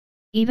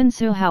 Even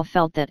Su Hao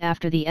felt that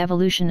after the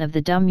evolution of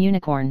the dumb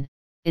unicorn,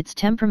 its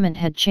temperament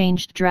had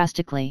changed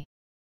drastically.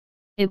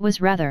 It was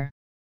rather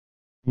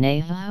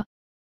neigh.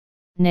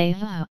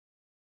 Neigh.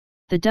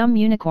 The dumb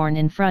unicorn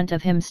in front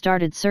of him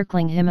started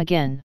circling him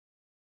again.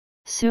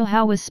 Su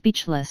Hao was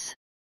speechless.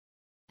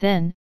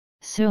 Then,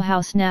 Su Hao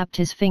snapped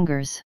his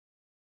fingers.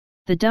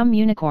 The dumb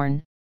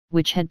unicorn,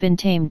 which had been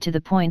tamed to the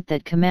point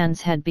that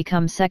commands had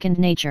become second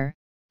nature,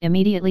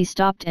 immediately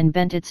stopped and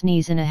bent its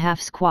knees in a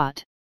half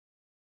squat.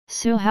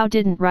 Su Hao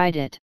didn't ride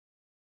it.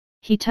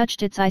 He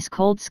touched its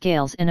ice-cold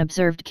scales and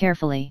observed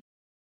carefully.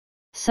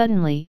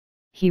 Suddenly,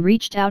 he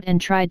reached out and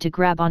tried to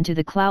grab onto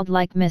the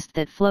cloud-like mist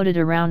that floated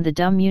around the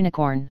dumb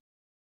unicorn.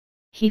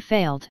 He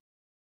failed.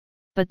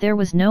 But there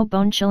was no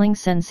bone-chilling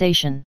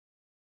sensation.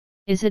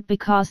 Is it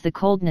because the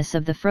coldness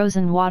of the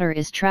frozen water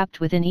is trapped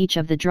within each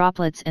of the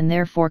droplets and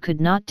therefore could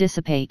not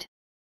dissipate?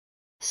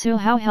 Su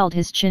Hao held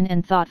his chin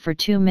and thought for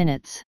 2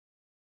 minutes.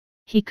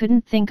 He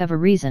couldn't think of a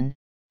reason,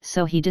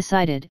 so he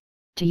decided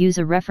to use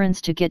a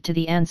reference to get to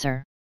the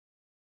answer.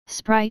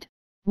 Sprite,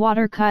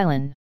 water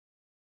Kylin.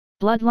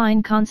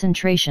 Bloodline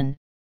concentration,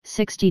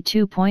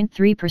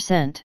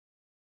 62.3%.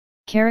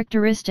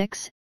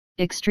 Characteristics,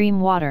 extreme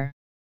water.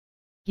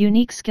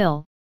 Unique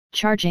skill,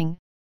 charging,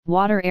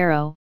 water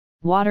arrow,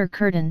 water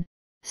curtain,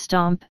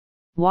 stomp,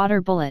 water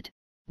bullet,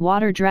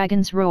 water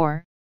dragon's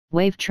roar,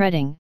 wave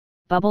treading,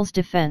 bubbles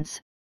defense,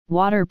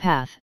 water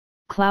path,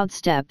 cloud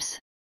steps.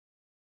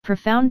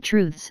 Profound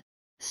truths,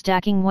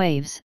 stacking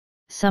waves,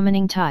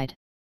 summoning tide.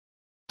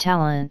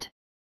 Talent.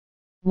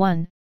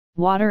 1.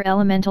 Water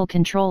elemental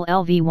control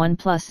LV1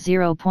 plus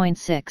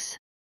 0.6.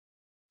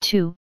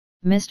 2.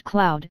 Mist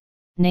cloud,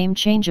 name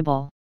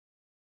changeable.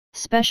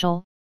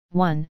 Special,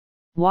 1.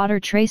 Water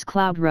trace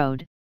cloud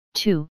road,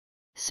 2.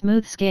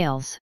 Smooth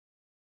scales.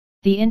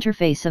 The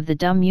interface of the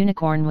dumb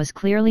unicorn was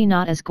clearly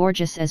not as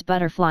gorgeous as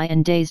Butterfly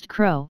and Dazed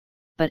Crow,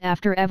 but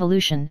after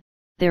evolution,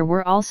 there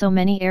were also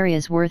many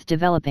areas worth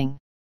developing.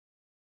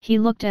 He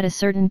looked at a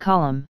certain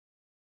column.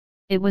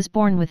 It was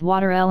born with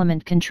water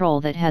element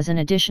control that has an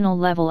additional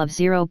level of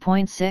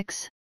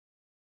 0.6.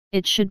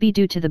 It should be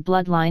due to the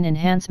bloodline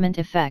enhancement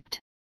effect.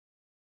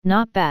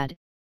 Not bad,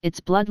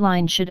 its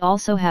bloodline should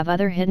also have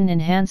other hidden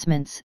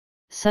enhancements,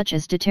 such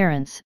as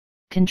deterrence,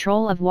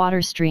 control of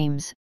water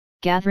streams,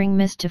 gathering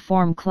mist to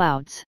form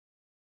clouds.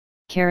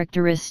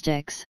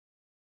 Characteristics.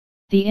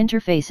 The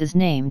interface is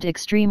named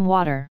Extreme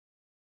Water.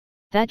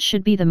 That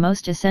should be the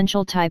most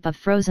essential type of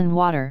frozen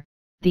water,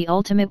 the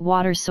ultimate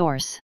water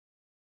source.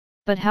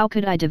 But how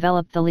could I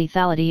develop the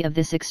lethality of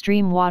this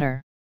extreme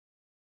water?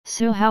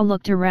 Su Hao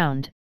looked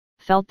around,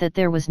 felt that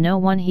there was no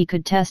one he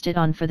could test it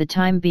on for the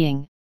time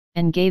being,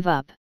 and gave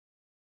up.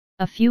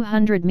 A few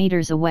hundred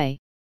meters away,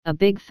 a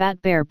big fat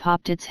bear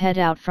popped its head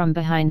out from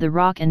behind the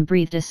rock and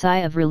breathed a sigh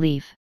of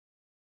relief.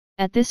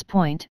 At this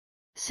point,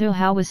 Su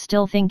Hao was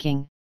still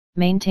thinking,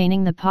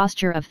 maintaining the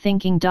posture of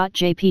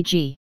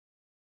thinking.jpg.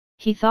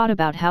 He thought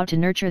about how to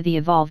nurture the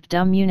evolved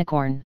dumb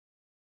unicorn.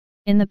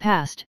 In the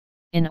past,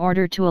 in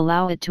order to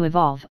allow it to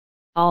evolve,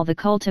 all the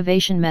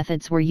cultivation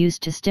methods were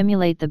used to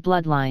stimulate the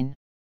bloodline.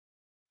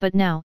 But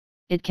now,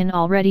 it can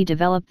already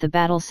develop the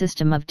battle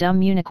system of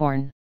dumb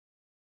unicorn.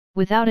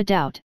 Without a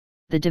doubt,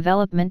 the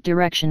development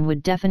direction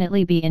would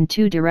definitely be in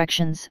two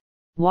directions,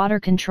 water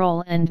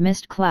control and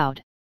mist cloud.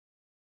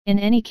 In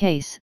any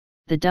case,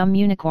 the dumb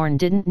unicorn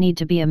didn't need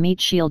to be a meat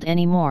shield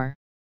anymore.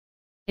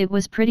 It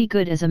was pretty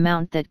good as a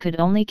mount that could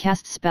only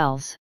cast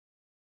spells.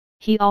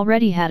 He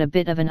already had a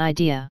bit of an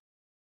idea.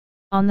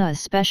 On the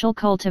special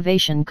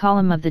cultivation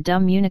column of the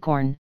dumb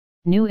unicorn,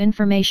 new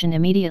information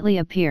immediately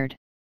appeared.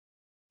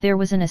 There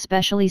was an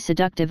especially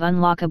seductive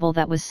unlockable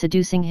that was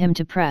seducing him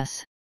to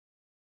press.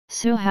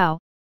 Su Hao,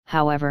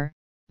 however,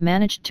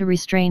 managed to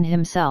restrain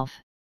himself.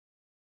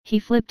 He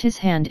flipped his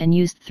hand and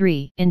used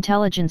 3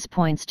 intelligence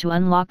points to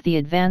unlock the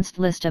advanced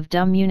list of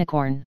dumb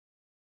unicorn.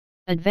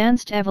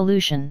 Advanced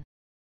evolution.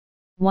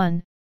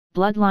 1.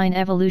 Bloodline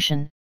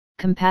evolution,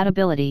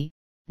 compatibility,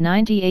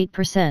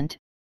 98%.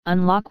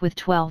 Unlock with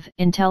 12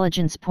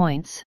 intelligence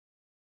points.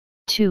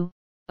 2.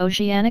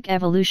 Oceanic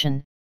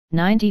evolution,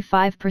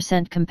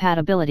 95%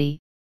 compatibility,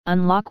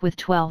 unlock with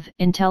 12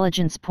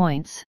 intelligence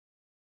points.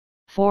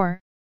 4.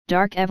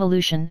 Dark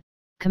evolution,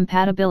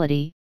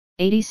 compatibility,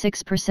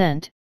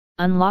 86%,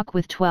 unlock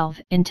with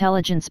 12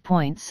 intelligence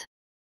points.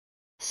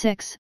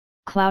 6.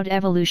 Cloud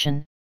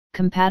evolution,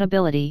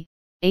 compatibility,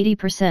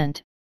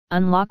 80%,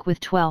 unlock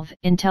with 12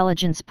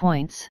 intelligence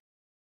points.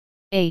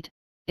 8.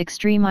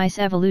 Extreme ice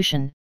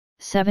evolution,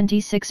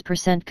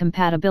 76%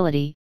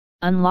 compatibility,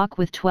 unlock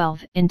with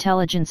 12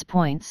 intelligence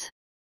points.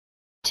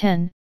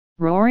 10.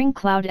 Roaring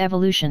Cloud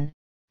Evolution,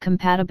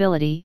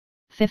 compatibility,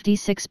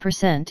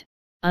 56%,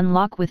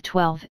 unlock with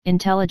 12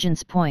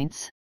 intelligence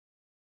points.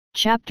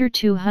 Chapter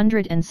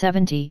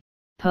 270,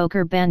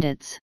 Poker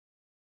Bandits.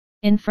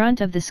 In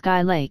front of the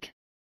Sky Lake.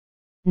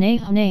 Neigh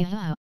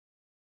neigh.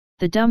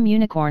 The dumb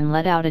unicorn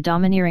let out a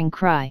domineering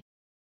cry.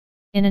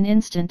 In an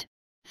instant,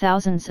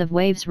 thousands of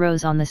waves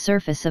rose on the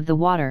surface of the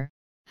water,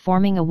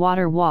 forming a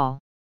water wall.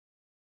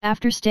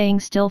 After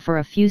staying still for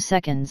a few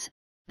seconds,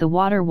 the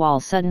water wall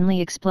suddenly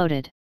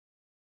exploded.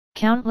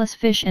 Countless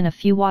fish and a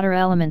few water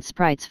element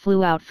sprites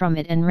flew out from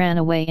it and ran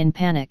away in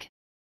panic.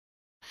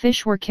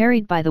 Fish were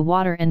carried by the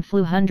water and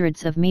flew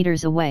hundreds of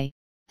meters away,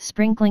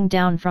 sprinkling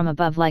down from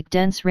above like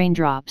dense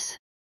raindrops.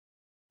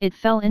 It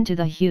fell into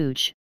the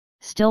huge,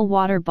 still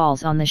water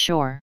balls on the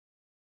shore.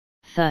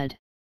 Thud!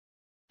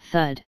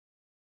 Thud!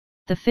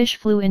 The fish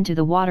flew into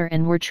the water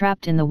and were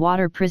trapped in the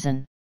water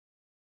prison.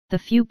 The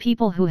few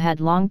people who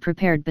had long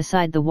prepared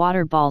beside the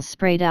water balls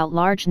sprayed out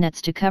large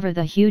nets to cover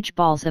the huge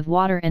balls of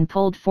water and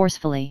pulled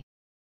forcefully.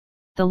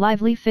 The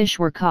lively fish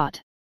were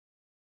caught.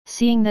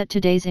 Seeing that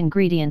today's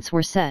ingredients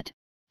were set,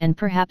 and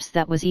perhaps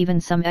that was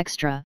even some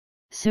extra,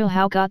 Su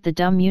Hao got the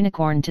dumb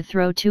unicorn to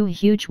throw 2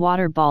 huge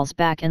water balls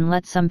back and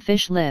let some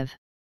fish live.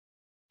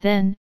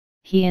 Then,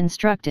 he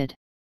instructed.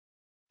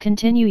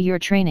 Continue your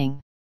training.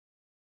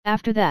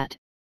 After that,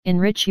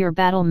 enrich your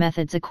battle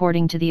methods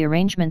according to the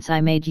arrangements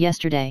I made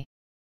yesterday.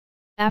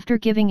 After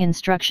giving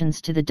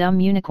instructions to the dumb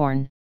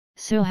unicorn,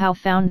 Su Hao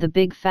found the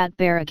big fat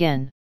bear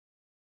again.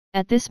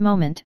 At this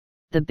moment,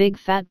 the big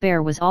fat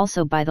bear was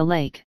also by the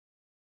lake.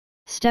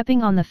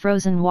 Stepping on the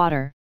frozen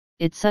water,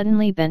 it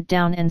suddenly bent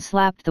down and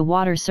slapped the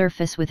water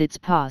surface with its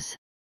paws.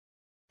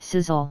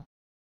 Sizzle!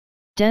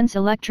 Dense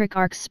electric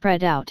arcs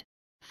spread out,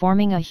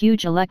 forming a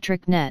huge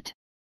electric net.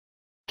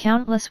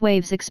 Countless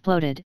waves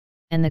exploded,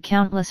 and the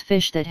countless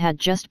fish that had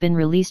just been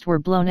released were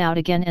blown out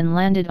again and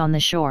landed on the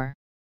shore.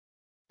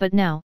 But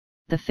now,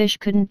 the fish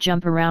couldn't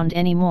jump around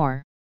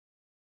anymore.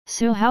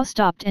 Su Hao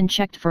stopped and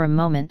checked for a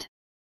moment.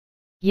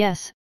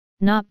 Yes,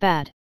 not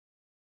bad.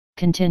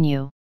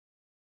 Continue.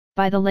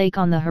 By the lake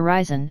on the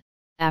horizon,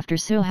 after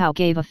Su Hao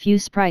gave a few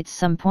sprites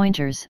some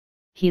pointers,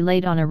 he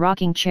laid on a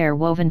rocking chair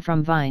woven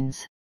from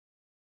vines.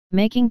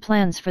 Making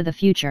plans for the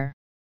future.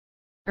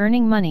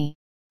 Earning money,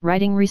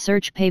 writing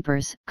research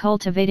papers,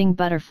 cultivating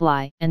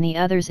butterfly and the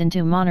others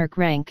into monarch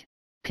rank,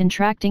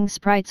 contracting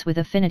sprites with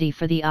affinity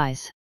for the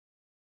eyes.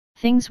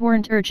 Things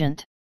weren't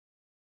urgent.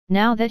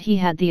 Now that he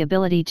had the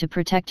ability to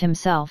protect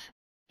himself,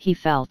 he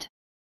felt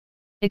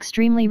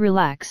extremely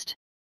relaxed.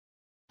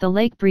 The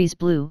lake breeze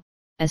blew,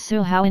 as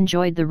Su Hao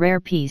enjoyed the rare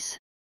peace.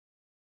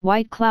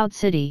 White Cloud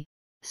City,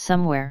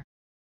 somewhere.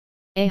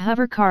 A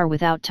hover car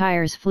without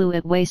tires flew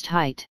at waist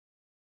height.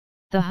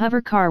 The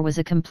hover car was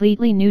a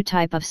completely new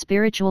type of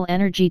spiritual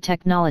energy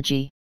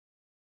technology.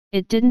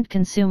 It didn't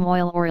consume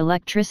oil or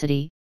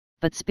electricity,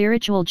 but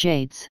spiritual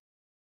jades.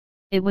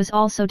 It was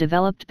also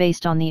developed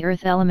based on the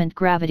earth element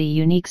gravity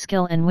unique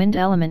skill and wind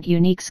element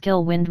unique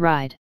skill wind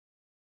ride.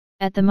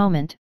 At the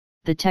moment,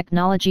 the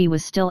technology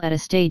was still at a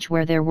stage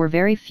where there were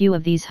very few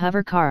of these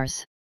hover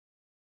cars.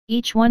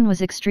 Each one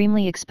was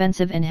extremely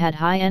expensive and had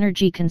high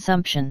energy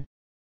consumption.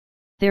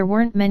 There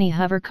weren't many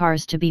hover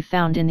cars to be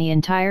found in the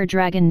entire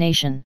Dragon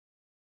Nation.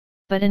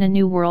 But in a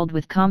new world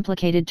with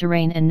complicated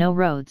terrain and no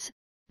roads,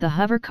 the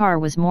hover car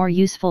was more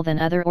useful than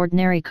other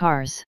ordinary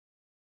cars.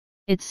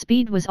 Its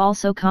speed was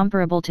also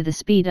comparable to the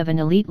speed of an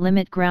elite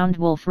limit ground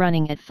wolf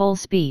running at full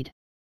speed.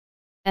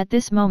 At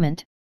this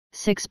moment,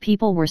 6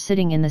 people were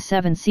sitting in the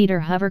 7-seater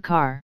hover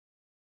car.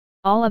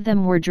 All of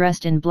them were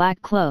dressed in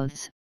black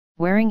clothes,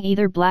 wearing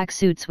either black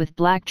suits with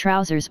black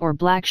trousers or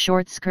black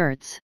short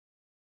skirts.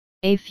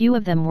 A few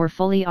of them were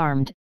fully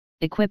armed,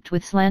 equipped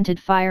with slanted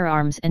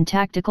firearms and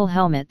tactical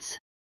helmets,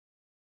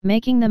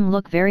 making them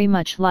look very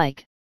much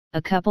like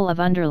a couple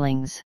of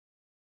underlings.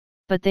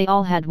 But they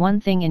all had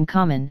one thing in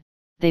common: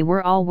 they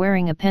were all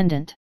wearing a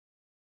pendant.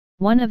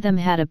 One of them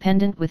had a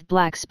pendant with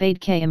black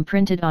Spade K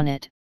imprinted on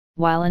it,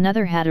 while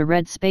another had a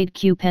red Spade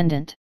Q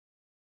pendant.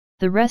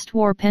 The rest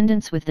wore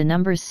pendants with the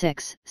numbers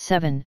 6,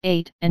 7,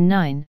 8, and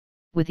 9,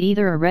 with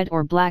either a red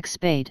or black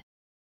spade.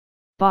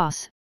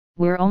 "Boss,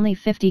 we're only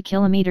 50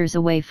 kilometers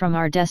away from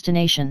our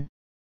destination."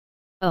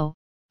 "Oh,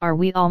 are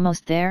we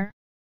almost there?"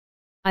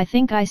 "I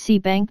think I see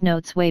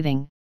banknotes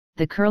waving,"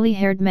 the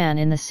curly-haired man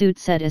in the suit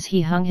said as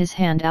he hung his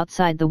hand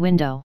outside the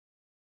window.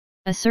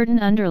 A certain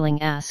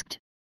underling asked,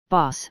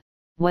 "Boss,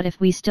 what if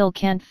we still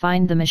can't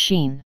find the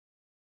machine?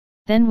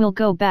 Then we'll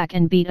go back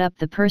and beat up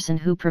the person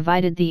who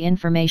provided the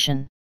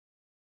information."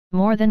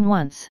 More than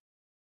once.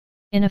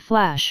 In a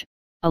flash,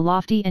 a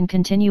lofty and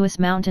continuous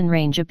mountain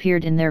range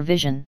appeared in their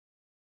vision.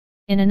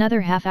 In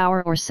another half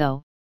hour or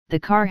so, the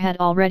car had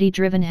already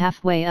driven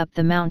halfway up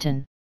the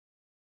mountain.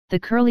 The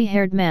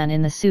curly-haired man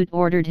in the suit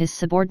ordered his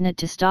subordinate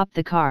to stop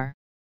the car.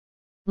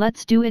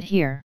 "Let's do it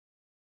here.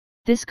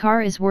 This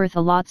car is worth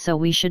a lot, so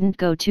we shouldn't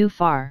go too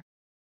far."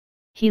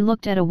 He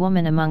looked at a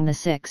woman among the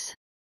 6.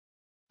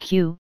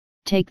 "Q,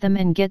 take them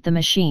and get the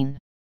machine."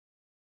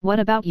 "What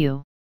about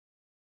you?"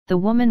 the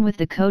woman with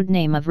the code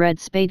name of Red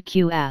Spade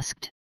Q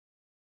asked.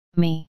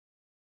 "Me."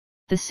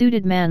 The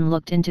suited man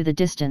looked into the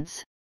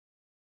distance.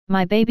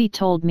 "My baby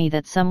told me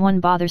that someone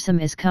bothersome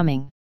is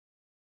coming.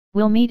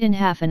 We'll meet in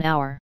half an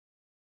hour."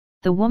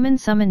 The woman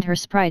summoned her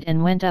sprite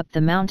and went up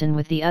the mountain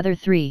with the other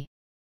 3.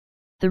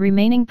 The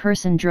remaining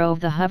person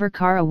drove the hover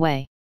car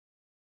away.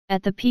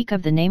 At the peak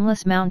of the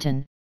nameless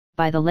mountain,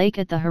 by the lake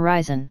at the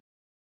horizon,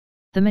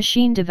 the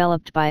machine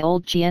developed by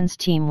Old Jian's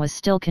team was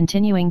still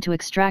continuing to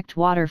extract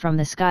water from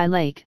the sky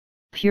lake,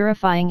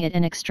 purifying it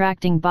and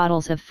extracting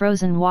bottles of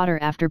frozen water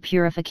after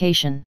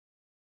purification.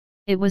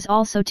 It was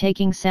also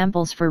taking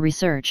samples for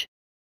research.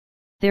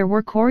 There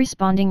were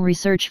corresponding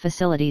research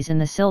facilities in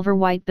the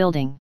silver-white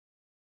building.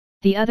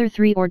 The other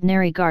 3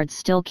 ordinary guards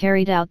still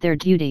carried out their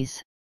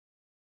duties.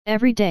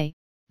 Every day,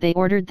 they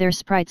ordered their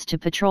sprites to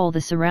patrol the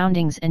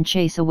surroundings and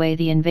chase away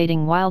the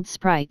invading wild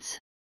sprites.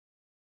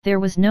 There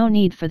was no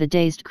need for the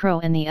dazed crow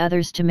and the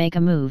others to make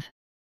a move.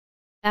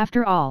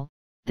 After all,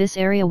 this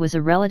area was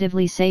a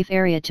relatively safe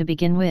area to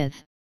begin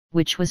with,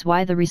 which was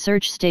why the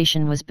research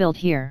station was built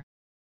here.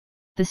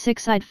 The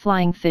 6-eyed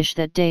flying fish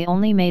that day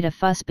only made a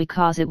fuss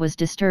because it was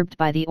disturbed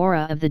by the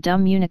aura of the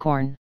dumb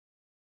unicorn.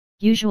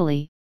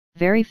 Usually,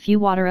 very few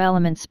water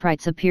element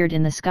sprites appeared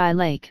in the sky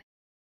lake.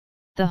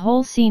 The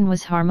whole scene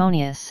was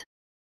harmonious.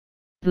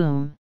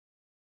 Boom!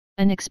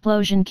 An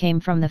explosion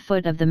came from the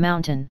foot of the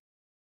mountain.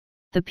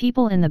 The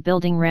people in the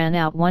building ran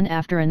out one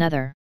after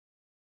another.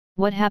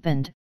 "What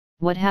happened?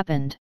 What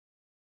happened?"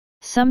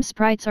 "Some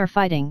sprites are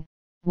fighting."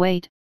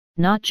 "Wait,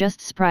 not just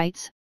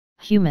sprites,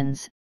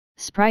 humans,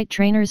 sprite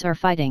trainers are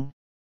fighting."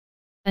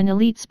 An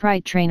elite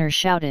sprite trainer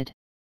shouted.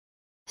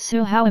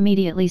 Su Hao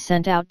immediately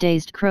sent out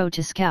Dazed Crow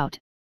to scout,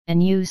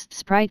 and used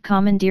sprite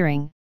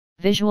commandeering,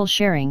 visual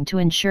sharing to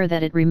ensure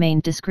that it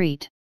remained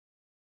discreet.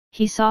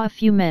 He saw a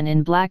few men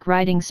in black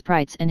riding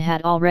sprites and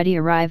had already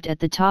arrived at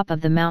the top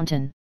of the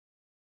mountain.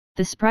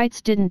 The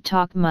sprites didn't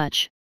talk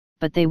much,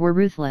 but they were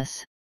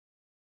ruthless.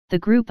 The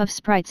group of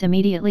sprites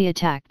immediately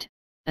attacked,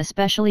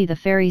 especially the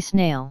fairy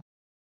snail.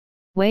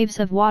 Waves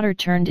of water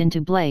turned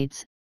into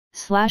blades,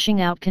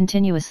 slashing out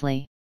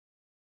continuously.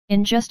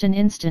 In just an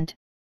instant,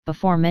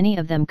 before many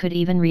of them could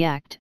even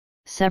react,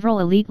 several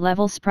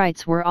elite-level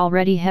sprites were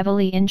already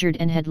heavily injured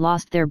and had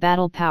lost their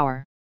battle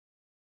power.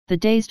 The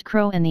Dazed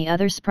Crow and the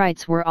other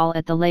sprites were all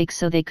at the lake,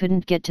 so they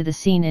couldn't get to the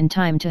scene in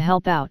time to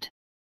help out.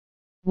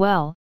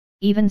 Well,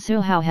 even Su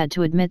Hao had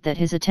to admit that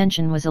his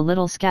attention was a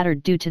little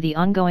scattered due to the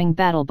ongoing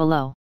battle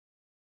below.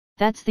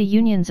 "That's the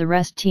Union's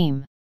arrest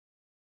team."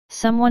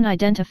 Someone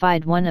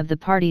identified one of the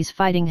parties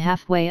fighting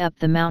halfway up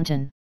the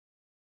mountain.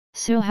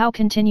 Su Hao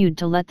continued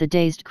to let the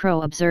dazed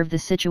crow observe the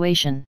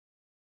situation.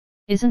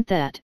 Isn't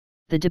that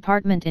the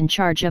department in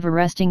charge of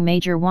arresting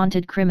major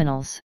wanted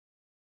criminals?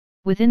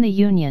 Within the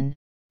Union,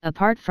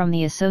 apart from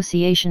the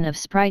Association of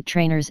Sprite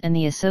Trainers and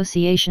the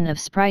Association of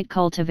Sprite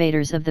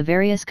Cultivators of the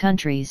various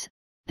countries,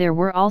 there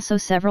were also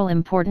several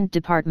important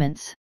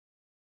departments.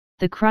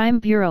 The Crime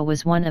Bureau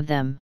was one of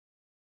them.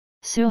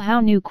 Su Hao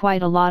knew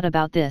quite a lot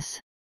about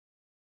this.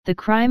 The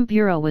Crime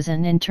Bureau was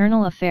an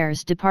internal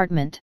affairs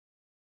department.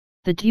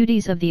 The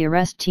duties of the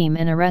arrest team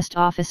and arrest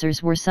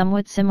officers were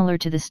somewhat similar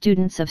to the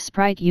students of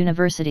Sprite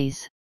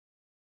universities.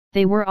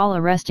 They were all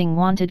arresting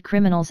wanted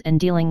criminals and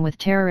dealing with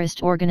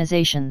terrorist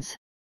organizations.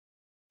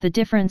 The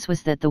difference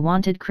was that the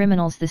wanted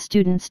criminals the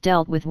students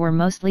dealt with were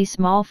mostly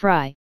small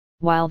fry,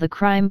 while the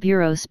Crime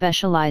Bureau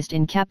specialized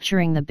in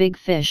capturing the big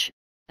fish,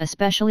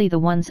 especially the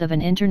ones of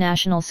an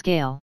international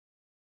scale.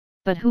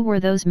 But who were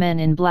those men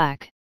in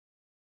black?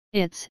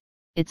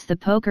 It's the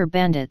poker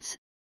bandits,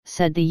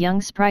 said the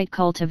young sprite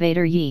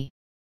cultivator Yi.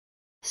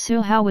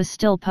 Su Hao was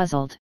still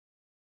puzzled.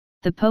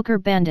 The poker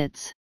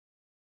bandits?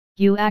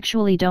 You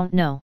actually don't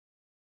know?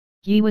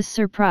 Yi was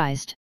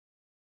surprised.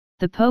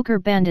 The poker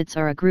bandits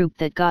are a group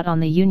that got on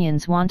the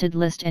Union's wanted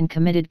list and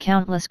committed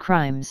countless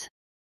crimes.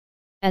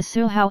 As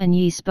Su Hao and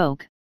Yi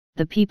spoke,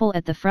 the people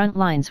at the front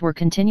lines were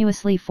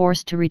continuously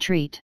forced to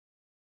retreat.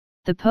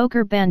 The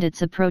poker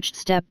bandits approached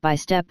step by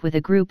step with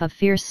a group of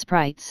fierce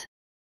sprites.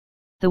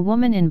 The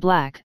woman in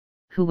black,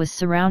 who was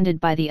surrounded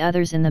by the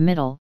others in the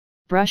middle,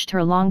 brushed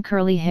her long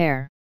curly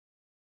hair.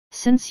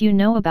 Since you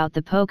know about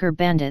the poker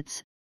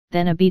bandits,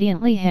 then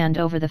obediently hand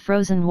over the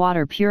frozen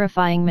water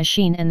purifying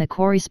machine and the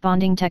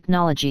corresponding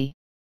technology.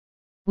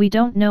 We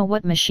don't know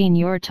what machine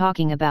you're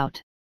talking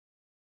about.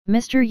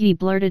 Mr. Yi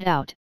blurted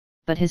out,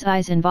 but his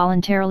eyes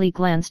involuntarily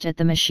glanced at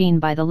the machine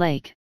by the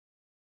lake.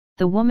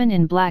 The woman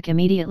in black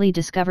immediately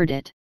discovered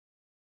it.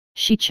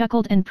 She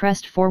chuckled and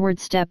pressed forward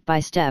step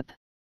by step.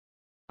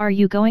 Are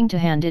you going to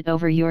hand it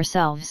over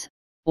yourselves,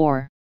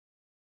 or?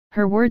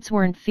 Her words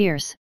weren't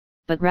fierce,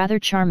 but rather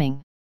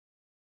charming.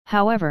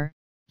 However,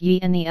 Yi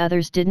and the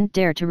others didn't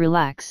dare to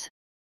relax.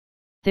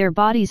 Their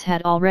bodies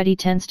had already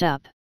tensed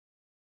up.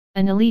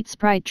 An elite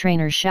sprite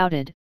trainer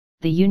shouted,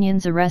 "The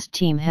Union's arrest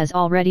team has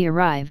already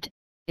arrived,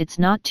 it's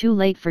not too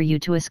late for you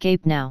to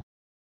escape now."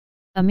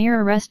 A mere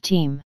arrest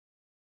team.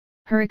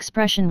 Her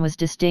expression was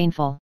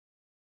disdainful.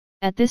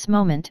 At this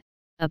moment,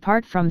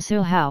 apart from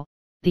Su Hao,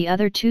 the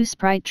other two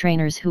sprite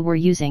trainers who were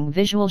using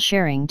visual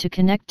sharing to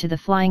connect to the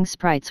flying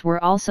sprites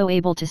were also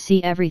able to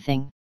see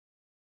everything.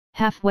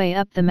 Halfway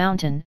up the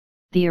mountain,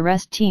 the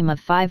arrest team of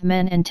 5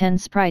 men and 10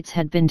 sprites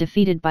had been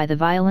defeated by the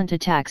violent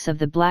attacks of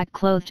the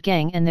black-clothed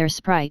gang and their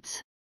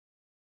sprites.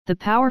 The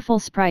powerful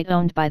sprite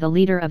owned by the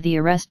leader of the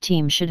arrest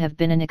team should have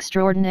been an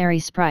extraordinary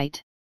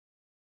sprite.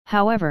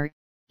 However,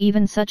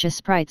 even such a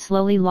sprite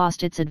slowly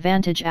lost its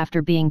advantage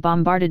after being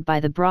bombarded by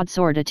the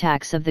broadsword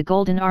attacks of the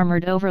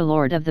golden-armored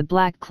overlord of the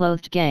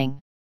black-clothed gang.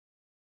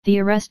 The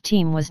arrest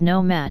team was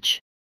no match.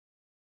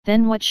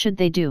 Then what should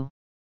they do?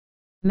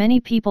 Many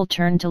people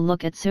turned to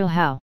look at Su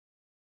Hao.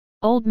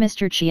 Old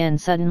Mr. Qian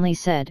suddenly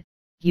said,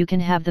 "You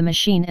can have the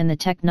machine and the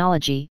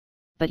technology,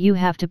 but you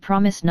have to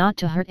promise not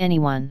to hurt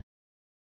anyone."